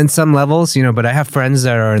 in some levels, you know, but I have friends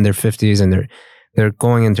that are in their 50s and they're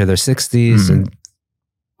going into their 60s and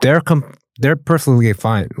they're perfectly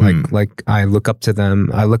fine. Like I look up to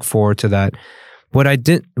them. I look forward to that. What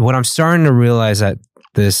I'm starting to realize at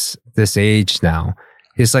this age now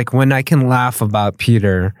is like when I can laugh about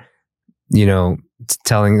Peter, you know,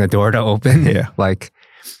 telling the door to open, like,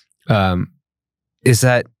 is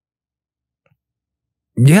that,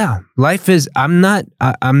 yeah, life is, I'm not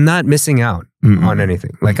missing out on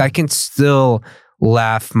anything. Like I can still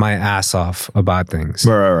laugh my ass off about things.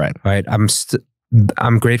 Right.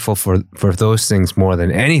 I'm grateful for those things more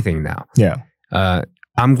than anything now. Yeah.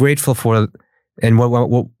 I'm grateful for, and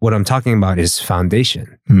what I'm talking about is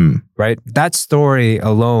foundation, right? That story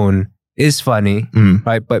alone is funny,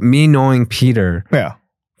 right? But me knowing Peter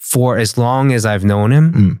for as long as I've known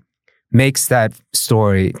him makes that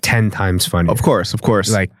story 10 times funnier. Of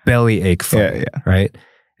course. Like belly ache funny, right?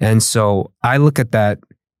 And so I look at that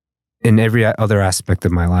in every other aspect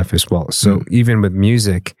of my life as well. So even with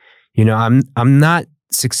music, you know, I'm not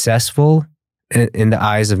successful in the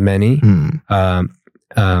eyes of many,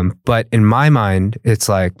 but in my mind, it's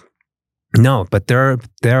like, no, but there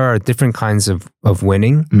are different kinds of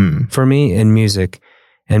winning for me in music,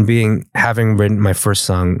 and having written my first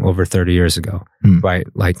song over 30 years ago, right?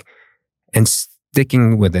 Like, and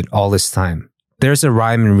sticking with it all this time. There's a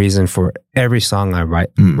rhyme and reason for every song I write,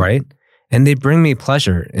 right? And they bring me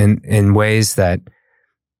pleasure in ways that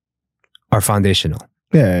are foundational.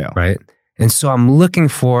 Right? And so I'm looking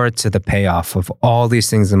forward to the payoff of all these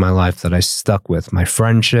things in my life that I stuck with. My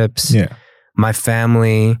friendships, my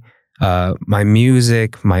family, my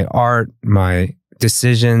music, my art, my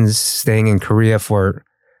decisions, staying in Korea for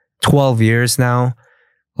 12 years now.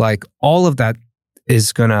 Like all of that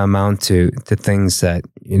is going to amount to things that,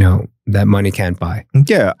 you know, that money can't buy.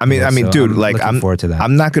 Yeah. I mean, so dude, like I'm forward to that.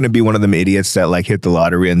 I'm not going to be one of them idiots that like hit the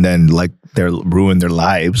lottery and then like they're ruin their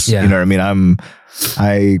lives. Yeah. You know what I mean?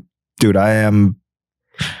 I am.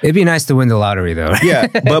 It'd be nice to win the lottery though. Yeah.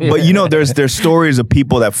 But you know, there's stories of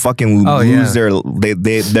people that fucking lose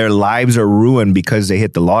their lives are ruined because they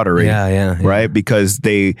hit the lottery. Yeah. Right. Because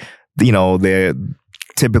they're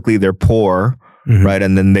typically poor. Right.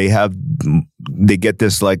 And then they get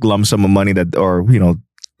this like lump sum of money that, or, you know,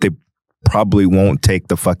 they probably won't take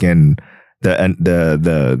the fucking,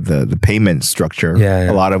 the payment structure.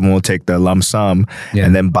 A lot of them will take the lump sum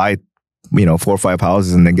and then buy, you know, 4 or 5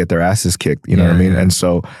 houses and then get their asses kicked. You know what I mean? And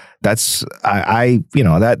so that's, you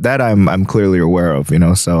know, that I'm clearly aware of, you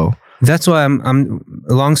know, so. That's why I'm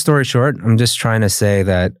long story short, I'm just trying to say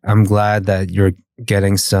that I'm glad that you're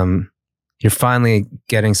finally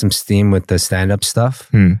getting some steam with the stand-up stuff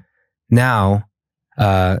now,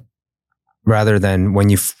 rather than when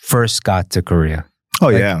you first got to Korea.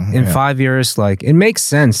 In 5 years, like it makes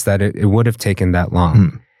sense that it would have taken that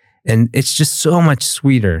long. And it's just so much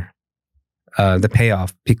sweeter, the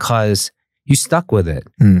payoff, because you stuck with it.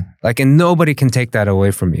 Like, and nobody can take that away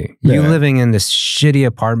from you. You living in this shitty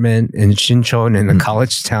apartment in Shincheon in a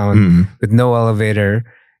college town with no elevator,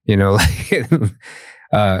 you know, like,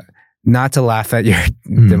 not to laugh at your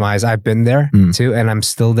demise. I've been there too, and I'm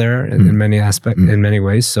still there in many aspects, in many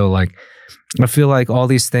ways. So like, I feel like all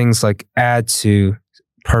these things like add to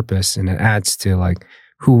purpose, and it adds to like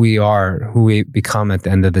who we are, who we become at the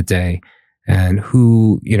end of the day, and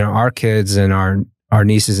who, you know, our kids and our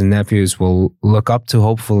nieces and nephews will look up to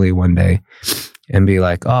hopefully one day and be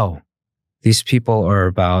like, oh, these people are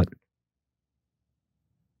about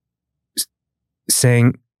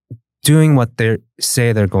doing what they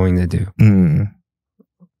say they're going to do.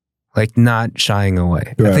 Like not shying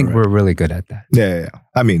away. I think we're really good at that. Yeah.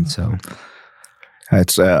 I mean, so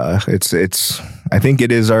it's I think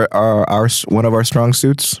it is our one of our strong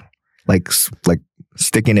suits, like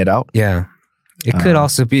sticking it out. Yeah. It could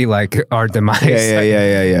also be like our demise.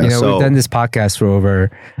 Yeah. You know, we've done this podcast for over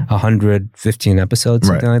 115 episodes,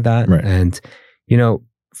 something like that. Right. And, you know,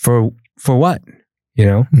 for what? You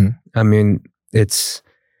know? I mean, it's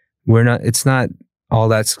not all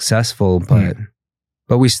that successful, but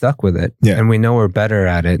but we stuck with it. Yeah. And we know we're better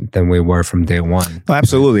at it than we were from day one. Oh,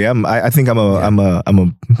 absolutely. I think I'm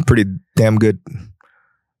a pretty damn good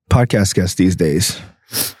podcast guest these days.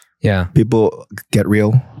 Yeah. People get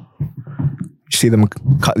real. You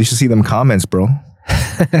should see them comments, bro.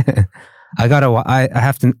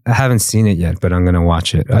 I haven't seen it yet, but I'm gonna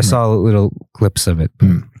watch it. I saw little clips of it.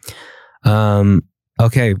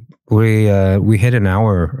 Okay, we hit an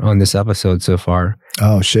hour on this episode so far.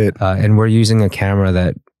 Oh shit! And we're using a camera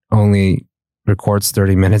that only records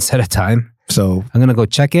 30 minutes at a time. So I'm gonna go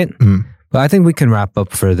check it. But I think we can wrap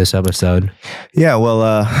up for this episode. Yeah.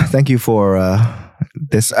 Well, thank you for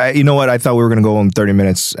this. You know what? I thought we were gonna go on 30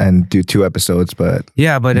 minutes and do 2 episodes, but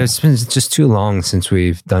it's been just too long since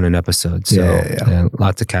we've done an episode. So a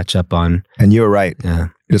lot to catch up on. And you're right. Yeah.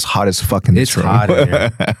 It's hot as fuck in this room. It's hot in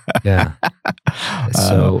here. Yeah.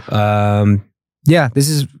 So, this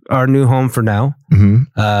is our new home for now.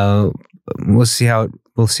 We'll see how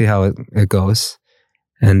it goes,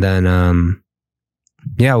 and then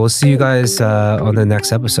we'll see you guys on the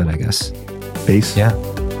next episode, I guess. Peace. Yeah.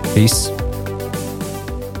 Peace.